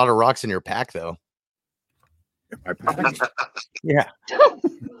there were a lot of rocks in your pack, though. My pack? Yeah.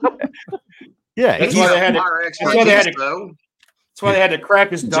 Yeah. That's why they had to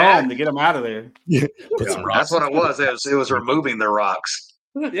crack his dome to get them out of there. Yeah. That's what it was. It was removing the rocks.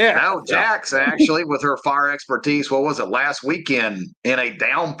 Yeah. Now Jack's actually, with her fire expertise, what was it, last weekend in a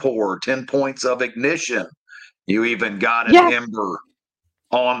downpour, 10 points of ignition. You even got an ember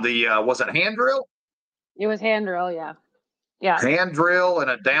on the was it hand drill? It was hand drill, yeah. Hand drill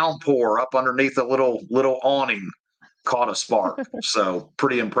and a downpour up underneath a little awning caught a spark. So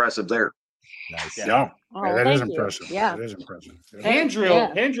pretty impressive there. Nice. Yeah. Oh, that is thank you. impressive. Yeah. That is impressive. Yeah. Hand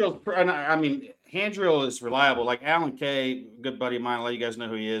drill. I mean, hand drill is reliable. Like Alan Kay, good buddy of mine. I'll let you guys know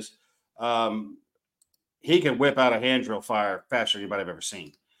who he is. He can whip out a hand drill fire faster than anybody I've ever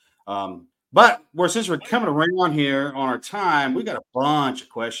seen. But since we're coming around here on our time, we got a bunch of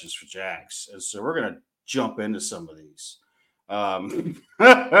questions for Jax, and so we're gonna jump into some of these.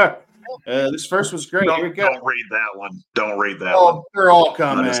 This first was great. Here we go. Don't read that one. Don't read that one. They're all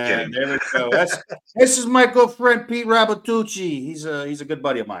coming. I'm just kidding. There we go. This is my good friend Pete Rabatucci. He's a good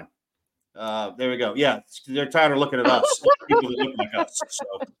buddy of mine. There we go. Yeah, they're tired of looking at us. People that look like us. So.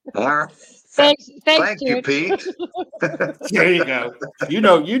 All right. Thank you, Pete. There you go. You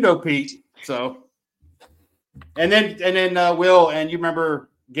know Pete. So, and then Will, and you remember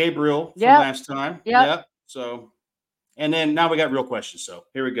Gabriel from last time. Yep. So, and then now we got real questions. So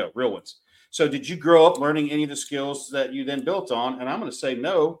here we go, real ones. So did you grow up learning any of the skills that you then built on? And I'm going to say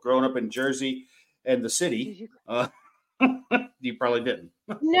no. Growing up in Jersey and the city, you probably didn't.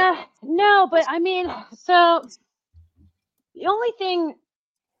 No, but I mean, so the only thing,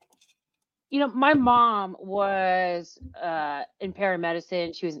 my mom was in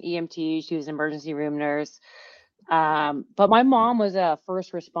paramedicine. She was an EMT. She was an emergency room nurse. But my mom was a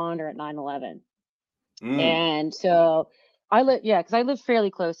first responder at 9/11. And so because I lived fairly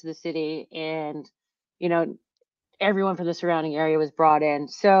close to the city, and, everyone from the surrounding area was brought in.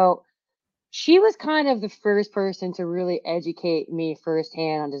 So she was kind of the first person to really educate me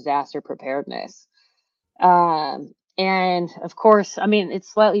firsthand on disaster preparedness. And of course, I mean,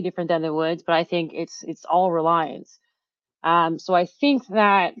 it's slightly different than the woods, but I think it's all reliance. So I think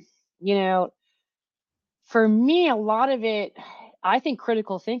that, for me, a lot of it, I think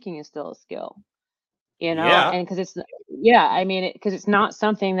critical thinking is still a skill, and because it's not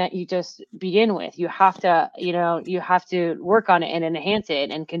something that you just begin with. You have to, work on it and enhance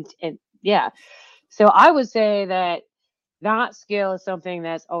it and So I would say that skill is something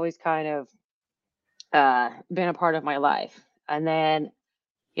that's always kind of been a part of my life. And then,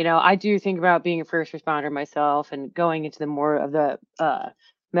 I do think about being a first responder myself and going into the more of the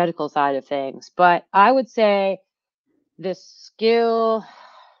medical side of things. But I would say the skill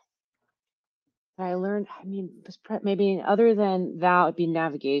that I learned, maybe other than that would be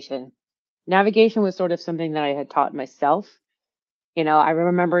navigation. Navigation was sort of something that I had taught myself. I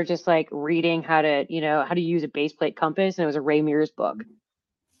remember just like reading how to use a base plate compass, and it was a Ray Mears book.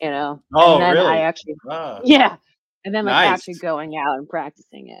 Oh, and then really? I actually, and then actually going out and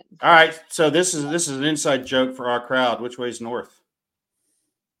practicing it. All right, so this is an inside joke for our crowd. Which way is north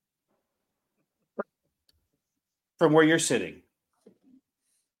from where you're sitting?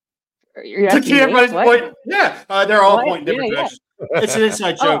 Everybody's point. Yeah, they're all pointing different directions. It's an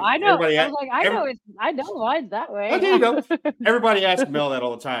inside joke. Oh, I know. I know mine's that way. Oh, there you go. Everybody asks Mel that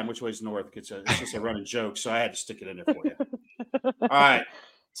all the time. Which way's north? It's just a running joke, so I had to stick it in there for you. All right.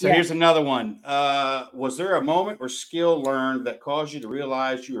 So here's another one. Was there a moment or skill learned that caused you to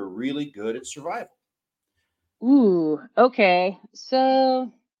realize you were really good at survival? Ooh, okay.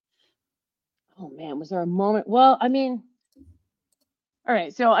 So, oh man, was there a moment? Well, I mean, all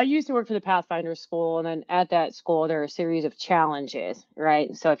right. So I used to work for the Pathfinder school, and then at that school, there are a series of challenges,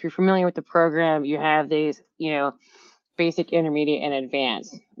 right? So if you're familiar with the program, you have these, basic, intermediate, and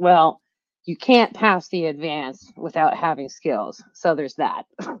advanced. Well, you can't pass the advanced without having skills. So there's that.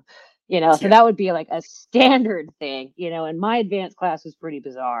 So that would be like a standard thing, and my advanced class was pretty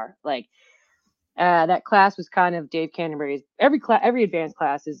bizarre. Like that class was kind of Dave Canterbury's. Every advanced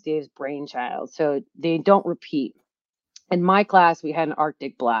class is Dave's brainchild, so they don't repeat. In my class, we had an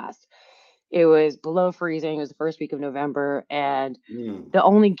Arctic blast. It was below freezing. It was the first week of November, and the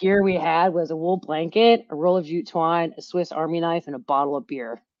only gear we had was a wool blanket, a roll of jute twine, a Swiss Army knife, and a bottle of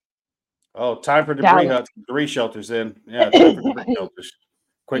beer. Oh, time for debris shelters then. Yeah, time for debris shelters.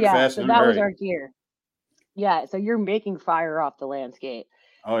 Quick, fast, so that was our gear. Yeah, so you're making fire off the landscape.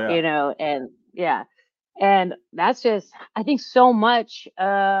 Oh yeah. And that's just, I think, so much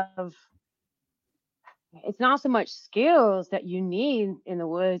of, it's not so much skills that you need in the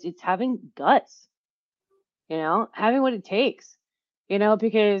woods, it's having guts, having what it takes,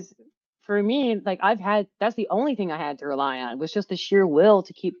 because for me, like that's the only thing I had to rely on was just the sheer will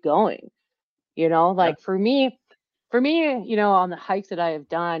to keep going, for me, on the hikes that I have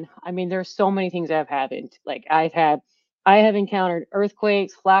done, I mean, there's so many things that have happened. Like I have encountered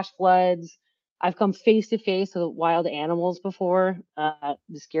earthquakes, flash floods. I've come face to face with wild animals before. The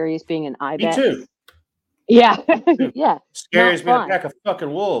scariest being an ibex. Me too. Yeah. Yeah. Scariest being a pack of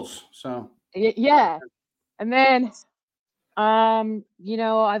fucking wolves. So. Yeah. And then,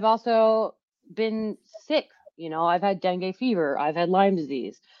 I've also been sick. I've had dengue fever. I've had Lyme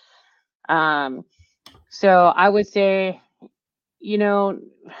disease. So I would say,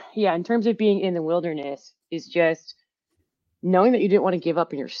 in terms of being in the wilderness is just knowing that you didn't want to give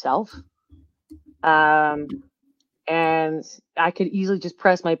up on yourself. And I could easily just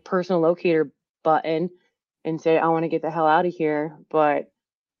press my personal locator button and say, I want to get the hell out of here. But,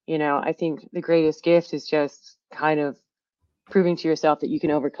 I think the greatest gift is just kind of proving to yourself that you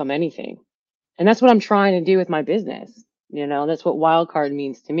can overcome anything. And that's what I'm trying to do with my business. That's what Wildcard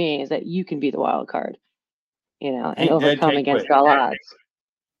means to me, is that you can be the wild card, and overcome against all odds.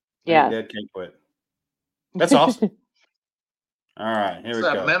 Yeah. Ain't dead, can't quit. That's awesome. All right, here we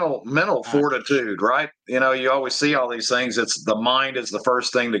go. Mental fortitude, right? You always see all these things. It's the mind is the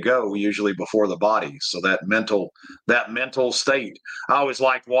first thing to go, usually before the body. So that mental state. I always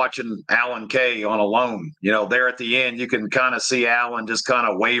liked watching Alan Kay on Alone. There at the end, you can kind of see Alan just kind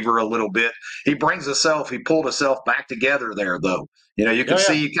of waver a little bit. He pulled himself back together there, though. You can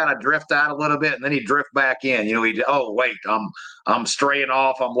see he kind of drift out a little bit, and then he drift back in. I'm straying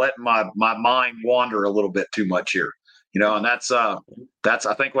off. I'm letting my mind wander a little bit too much here. And that's I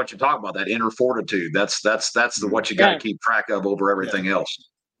think what you're talking about, that inner fortitude. That's what you got to keep track of over everything else.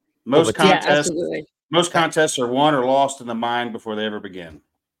 Most contests are won or lost in the mind before they ever begin.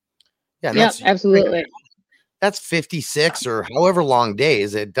 Yeah, absolutely. That's 56 or however long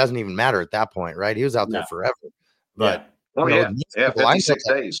days. It doesn't even matter at that point, right? He was out there forever. But 56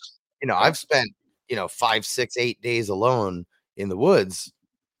 days. I've spent 5, 6, 8 days alone in the woods.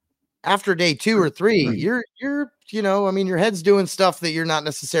 After day 2 or 3, you're your head's doing stuff that you're not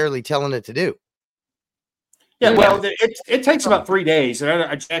necessarily telling it to do. Yeah, well, it takes about 3 days, and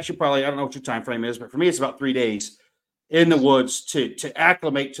I actually I don't know what your time frame is, but for me, it's about 3 days in the woods to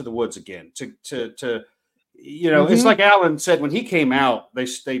acclimate to the woods again. It's like Alan said when he came out,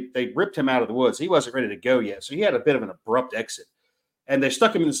 they ripped him out of the woods. He wasn't ready to go yet, so he had a bit of an abrupt exit, and they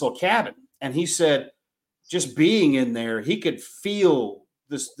stuck him in this little cabin. And he said, just being in there, he could feel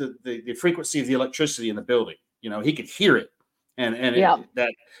the frequency of the electricity in the building. He could hear it. And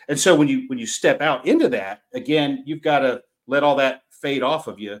so when you step out into that, again, you've got to let all that fade off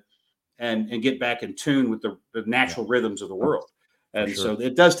of you and get back in tune with the natural rhythms of the world. And so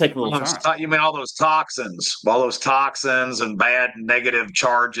it does take a little time. You mean all those toxins and bad negative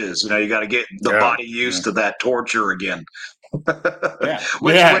charges? You got to get the body used to that torture again. And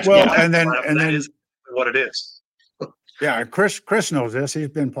then is what it is. Yeah, Chris knows this. He's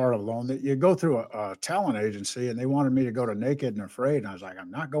been part of Alone. That you go through a talent agency, and they wanted me to go to Naked and Afraid, and I was like, I'm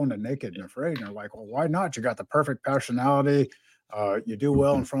not going to Naked and Afraid. And they're like, well, why not? You got the perfect personality. You do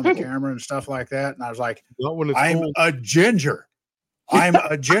well in front of the camera and stuff like that. And I was like, I'm a ginger. I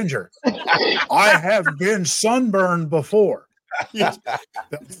have been sunburned before.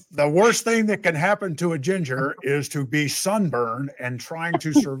 The worst thing that can happen to a ginger is to be sunburned and trying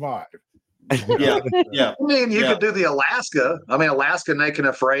to survive. Yeah. I mean, you could do the Alaska. I mean, Alaska Naked and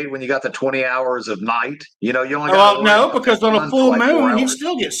Afraid when you got the 20 hours of night. You know, you only got. No, because on a full moon, you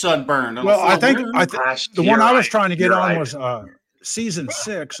still get sunburned. Well, I think the one I was trying to get on was season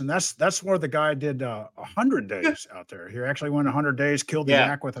 6, and that's where the guy did 100 days out there. He actually went 100 days, killed the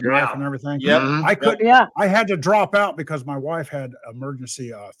yak with a knife and everything. Yeah, I had to drop out because my wife had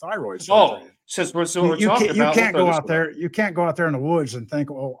emergency thyroid surgery. Since we're talking about, you can't go out there. You can't go out there in the woods and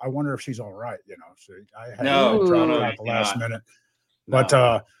think, "Oh, I wonder if she's all right." You know, so I had to drop out at the last minute. But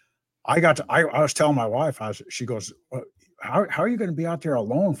I was telling my wife, she goes, How are you going to be out there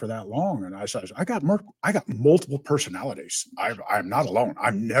alone for that long? And I said, I got multiple personalities. I'm not alone.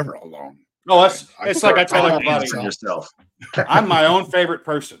 I'm never alone. No, it's like I tell everybody yourself. I'm my own favorite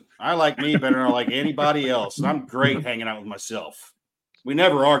person. I like me better than I like anybody else. And I'm great hanging out with myself. We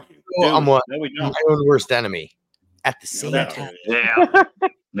never argue. I'm my own worst enemy at the same time. Yeah.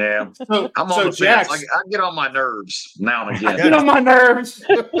 I'm on the fence. I get on my nerves now and again. Get on my nerves.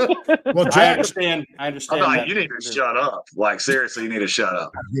 Well, I understand. Like, you need to shut up. Like, seriously, you need to shut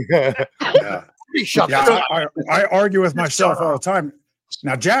up. I argue with myself all the time.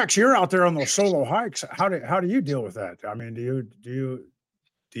 Now, Jax, you're out there on those solo hikes. How do you deal with that? I mean, do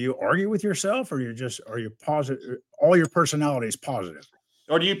you argue with yourself, or are you positive? All your personality is positive.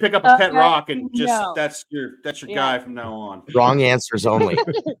 Or do you pick up a pet rock and that's your guy from now on? Wrong answers only.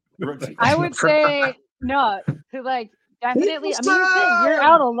 I would say no. Like, definitely. I mean, you're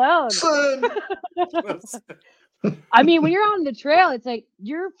out alone. I mean, when you're on the trail, it's like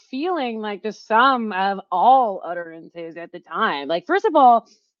you're feeling like the sum of all utterances at the time. Like, first of all,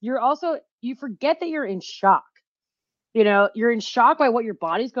 you forget that you're in shock. You know, you're in shock by what your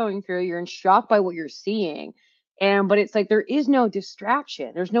body's going through. You're in shock by what you're seeing. But it's like there is no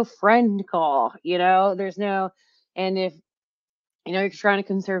distraction. There's no friend call, you know, and if, you know, you're trying to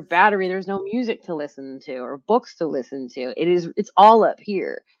conserve battery, there's no music to listen to or books to listen to. It's all up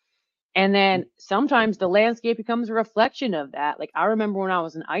here. And then sometimes the landscape becomes a reflection of that. Like, I remember when I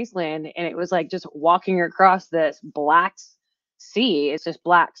was in Iceland and it was like just walking across this black sea. It's just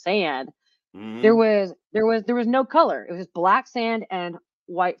black sand. Mm-hmm. There was no color. It was black sand and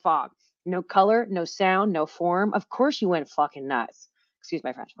white fog. No color, no sound, no form. Of course you went fucking nuts. Excuse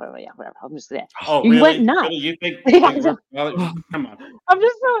my French, whatever. I'm just saying. Oh, you really? went nuts. Really? You think? Come on. I'm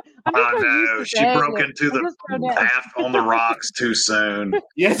just so no, she broke into the path on the rocks too soon.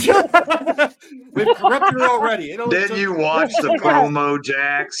 Yes, we've corrupted her already. Did you watch the promo,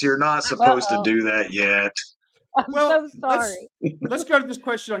 Jax? You're not supposed to do that yet. I'm so sorry. Let's go to this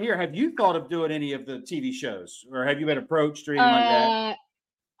question on here. Have you thought of doing any of the TV shows, or have you been approached or anything like that?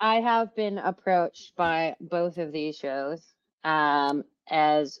 I have been approached by both of these shows,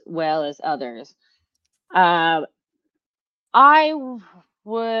 as well as others. I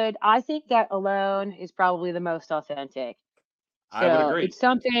think that Alone is probably the most authentic. So I would agree. It's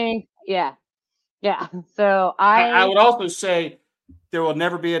something, yeah. So I would also say there will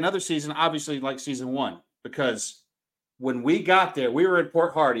never be another season, obviously, like season 1, because when we got there, we were in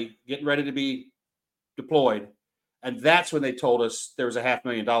Port Hardy getting ready to be deployed. And that's when they told us there was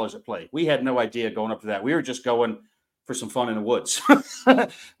 $500,000 at play. We had no idea going up to that. We were just going for some fun in the woods.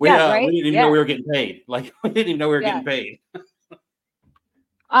 We didn't even know we were getting paid. Like, we didn't even know we were getting paid.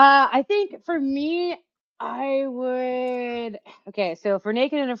 I think for me, I would. Okay, so for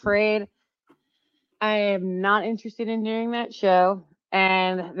Naked and Afraid, I am not interested in doing that show.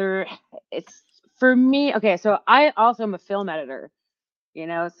 And it's for me. Okay, so I also am a film editor, you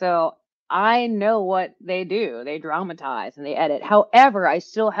know, so I know what they do. They dramatize and they edit. However, I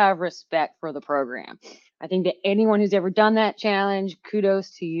still have respect for the program. I think that anyone who's ever done that challenge,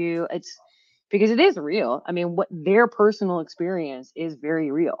 kudos to you. It's because it is real. I mean, what their personal experience is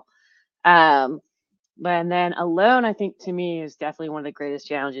very real. And then Alone, I think to me is definitely one of the greatest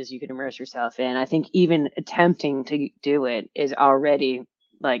challenges you can immerse yourself in. I think even attempting to do it is already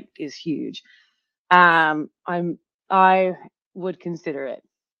is huge. I would consider it.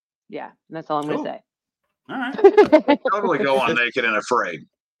 Yeah, that's all I'm going to say. All right. Totally go on Naked and Afraid.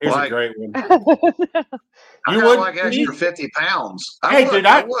 Here's a great one. You would like extra 50 pounds. I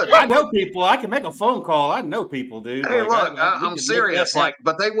know people. I can make a phone call. I know people, dude. Hey, look, I'm serious.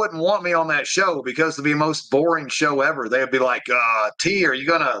 But they wouldn't want me on that show because it'd be the most boring show ever. They'd be like, T, are you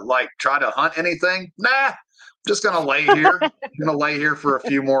gonna try to hunt anything? Nah. I'm just gonna lay here. I'm gonna lay here for a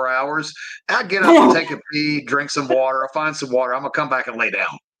few more hours. I get up and take a pee, drink some water. I find some water. I'm gonna come back and lay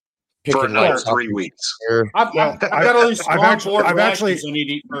down. For another 3 weeks. I've got all these strong board rashes I need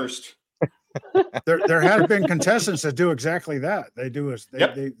to eat first. There has been contestants that do exactly that. They do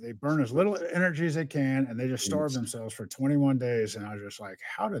they burn as little energy as they can, and they just starve themselves for 21 days. And I was just like,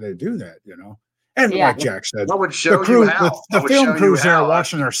 how do they do that? And like Jack said, I would show you how. The film crews there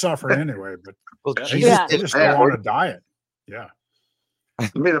watching her suffer anyway, but they just go on a diet. Yeah.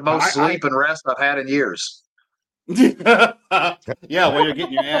 It'll be the most sleep and rest I've had in years. Yeah, well, you're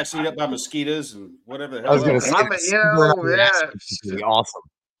getting your ass eaten up by mosquitoes and whatever the hell. I was going to say, be awesome.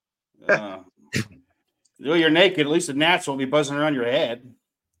 Well, you're naked. At least the gnats won't be buzzing around your head.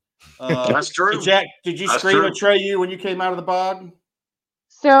 That's true. Jack, did you scream at Treyu when you came out of the bog?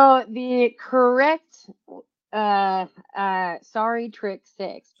 So the correct, sorry, trick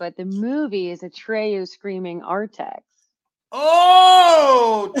 6, but the movie is Atreyu screaming Artex.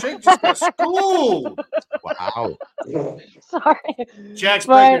 Oh, Jake just got schooled. Wow. Sorry. Jack's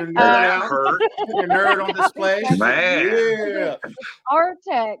breaking a nerd out. Your nerd on display. Man. Yeah.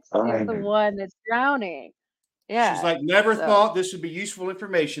 Artex is the one that's drowning. Yeah. She's like, never thought this would be useful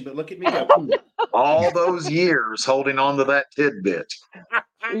information, but look at me go. All those years holding on to that tidbit.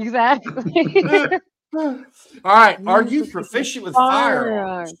 Exactly. All right. Are you proficient with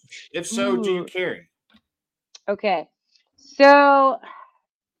firearms? If so, do you carry? Okay. So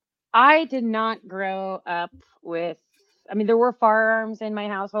I did not grow up with, there were firearms in my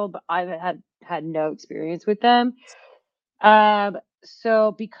household, but I had no experience with them.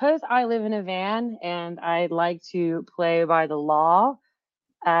 So because I live in a van and I like to play by the law,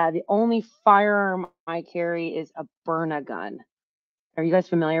 the only firearm I carry is a Byrna gun. Are you guys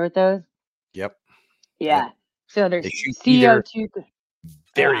familiar with those? Yep. Yeah. So there's CO2.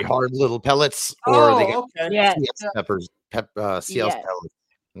 Very hard little pellets, or they got CS peppers, CS pellets.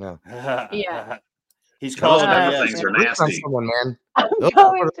 Yeah. Yeah. He's calling them things are nasty. Someone, man.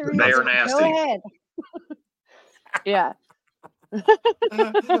 They are nasty. Go ahead. Yeah.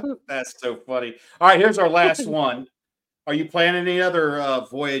 That's so funny. All right, here's our last one. Are you planning any other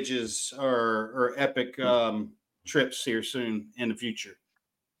voyages or epic trips here soon in the future?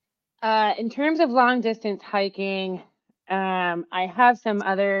 In terms of long distance hiking, I have some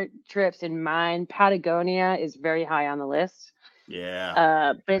other trips in mind. Patagonia is very high on the list.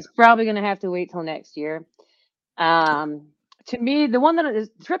 Yeah. But it's probably going to have to wait till next year. To me, the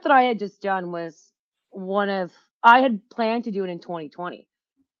trip that I had just done was I had planned to do it in 2020.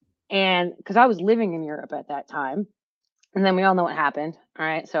 And because I was living in Europe at that time. And then we all know what happened. All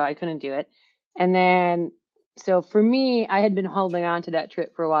right. So I couldn't do it. And then, so for me, I had been holding on to that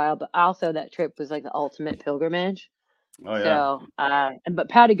trip for a while, but also that trip was like the ultimate pilgrimage. Oh, yeah. So, but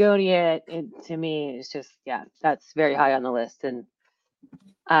Patagonia, to me, is just, that's very high on the list. And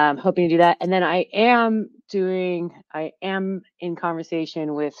I'm hoping to do that. And then I am in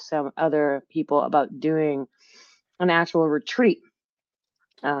conversation with some other people about doing an actual retreat.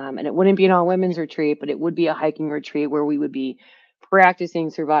 And it wouldn't be an all women's retreat, but it would be a hiking retreat where we would be practicing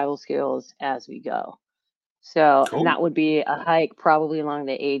survival skills as we go. So, cool. And that would be a hike probably along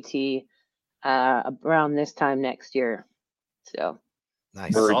the AT around this time next year. So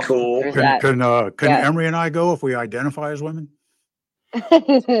nice. Very cool. Can Emery and I go if we identify as women?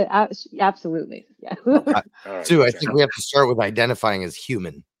 Absolutely. Yeah. Sue, I think we have to start with identifying as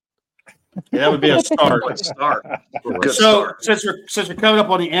human. Yeah, that would be a start. Good start. Since we're coming up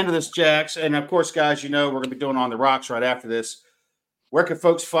on the end of this, Jax, and of course, guys, we're going to be doing On the Rocks right after this. Where can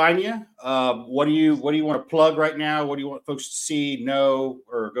folks find you? What do you want to plug right now? What do you want folks to see, know,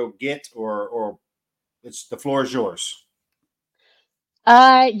 or go get, or the floor is yours. So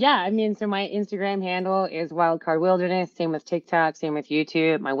my Instagram handle is Wildcard Wilderness. Same with TikTok. Same with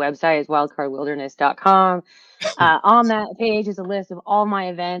YouTube. My website is wildcardwilderness.com. On that page is a list of all my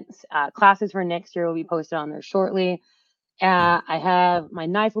events. Classes for next year will be posted on there shortly. I have my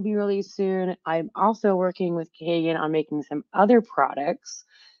knife will be released soon. I'm also working with Kagan on making some other products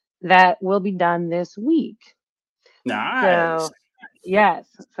that will be done this week. Nice. So, yes.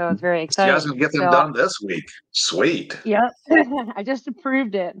 So it's very exciting. You guys will get them done this week. Sweet. Yep. I just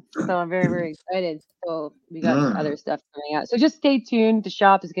approved it. So I'm very, very excited. So we got some other stuff coming out. So just stay tuned. The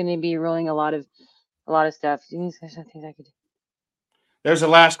shop is going to be rolling a lot of stuff. There's things I could do. There's a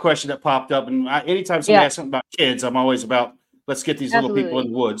last question that popped up, and anytime somebody asks something about kids, I'm always about let's get these little people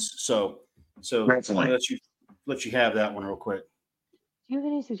in the woods. So I'll let you have that one real quick. Do you have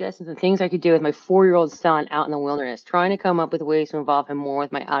any suggestions of things I could do with my 4-year-old son out in the wilderness? Trying to come up with ways to involve him more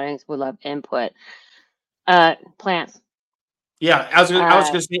with my audience. Would love input. Plants. Yeah, I was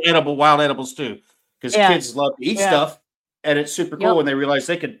going to say wild edibles too, because kids love to eat stuff, and it's super cool when they realize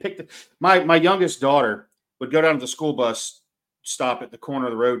they can pick my youngest daughter would go down to the school bus stop at the corner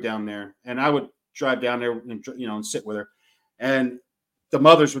of the road down there, and I would drive down there and sit with her, and the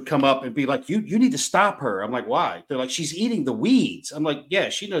mothers would come up and be like, you need to stop her. I'm like, why? They're like, she's eating the weeds. I'm like, yeah,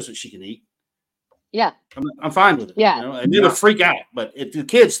 she knows what she can eat. Yeah. I'm fine with it. Yeah. You know, and they would freak out. But if the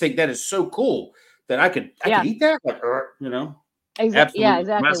kids think that is so cool that I could eat that, like, you know. Absolutely. Yeah,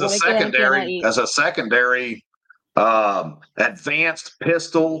 exactly. As a secondary, advanced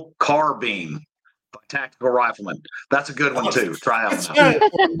pistol carbine tactical rifleman. That's a good one too. Try out.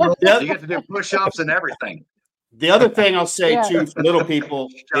 You get to do push-ups and everything. The other thing I'll say too for little people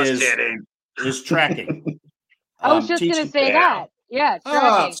is tracking. I was just going to say that. Yeah,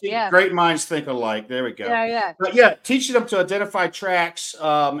 tracking. Great minds think alike. There we go. Yeah. But teaching them to identify tracks,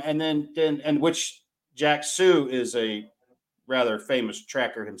 and which Jack Sue is a rather famous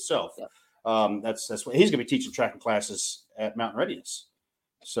tracker himself. That's what he's going to be teaching tracking classes at Mountain Readiness.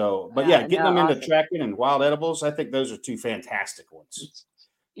 So, but getting them into tracking and wild edibles, I think those are two fantastic ones.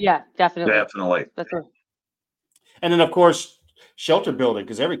 Yeah, definitely. That's right. And then, of course, shelter building,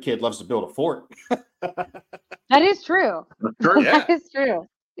 because every kid loves to build a fort. That is true. That is true.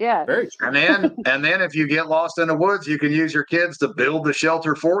 Yeah. Very true. And then if you get lost in the woods, you can use your kids to build the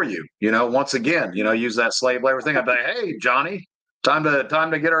shelter for you. You know, once again, use that slave labor thing. I'd be like, hey, Johnny, time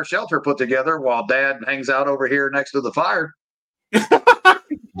to get our shelter put together while Dad hangs out over here next to the fire.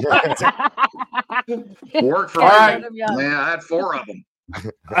 Worked for me. Man, I had 4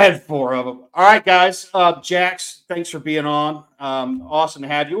 of them. All right, guys. Jax, thanks for being on. Awesome to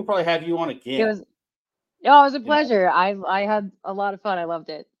have you. We'll probably have you on again. It was a pleasure. I had a lot of fun. I loved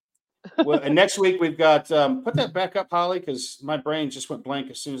it. Well, and next week we've got put that back up, Holly, because my brain just went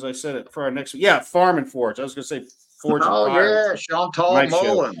blank as soon as I said it. For our next week, Farm and Forge. I was going to say Forge. Chantal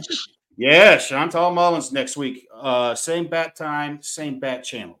Mullins. Yeah, Chantal Mullins next week. Same bat time, same bat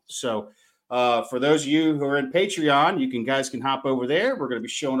channel. So for those of you who are in Patreon, you guys can hop over there. We're going to be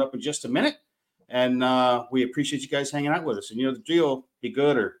showing up in just a minute. And we appreciate you guys hanging out with us. And you know the deal, be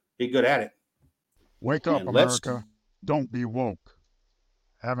good or be good at it. Wake up, America. Don't be woke.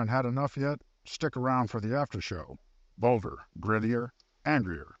 Haven't had enough yet? Stick around for the after show. Bolder, grittier,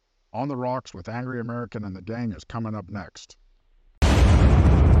 angrier. On the Rocks with Angry American and the gang is coming up next.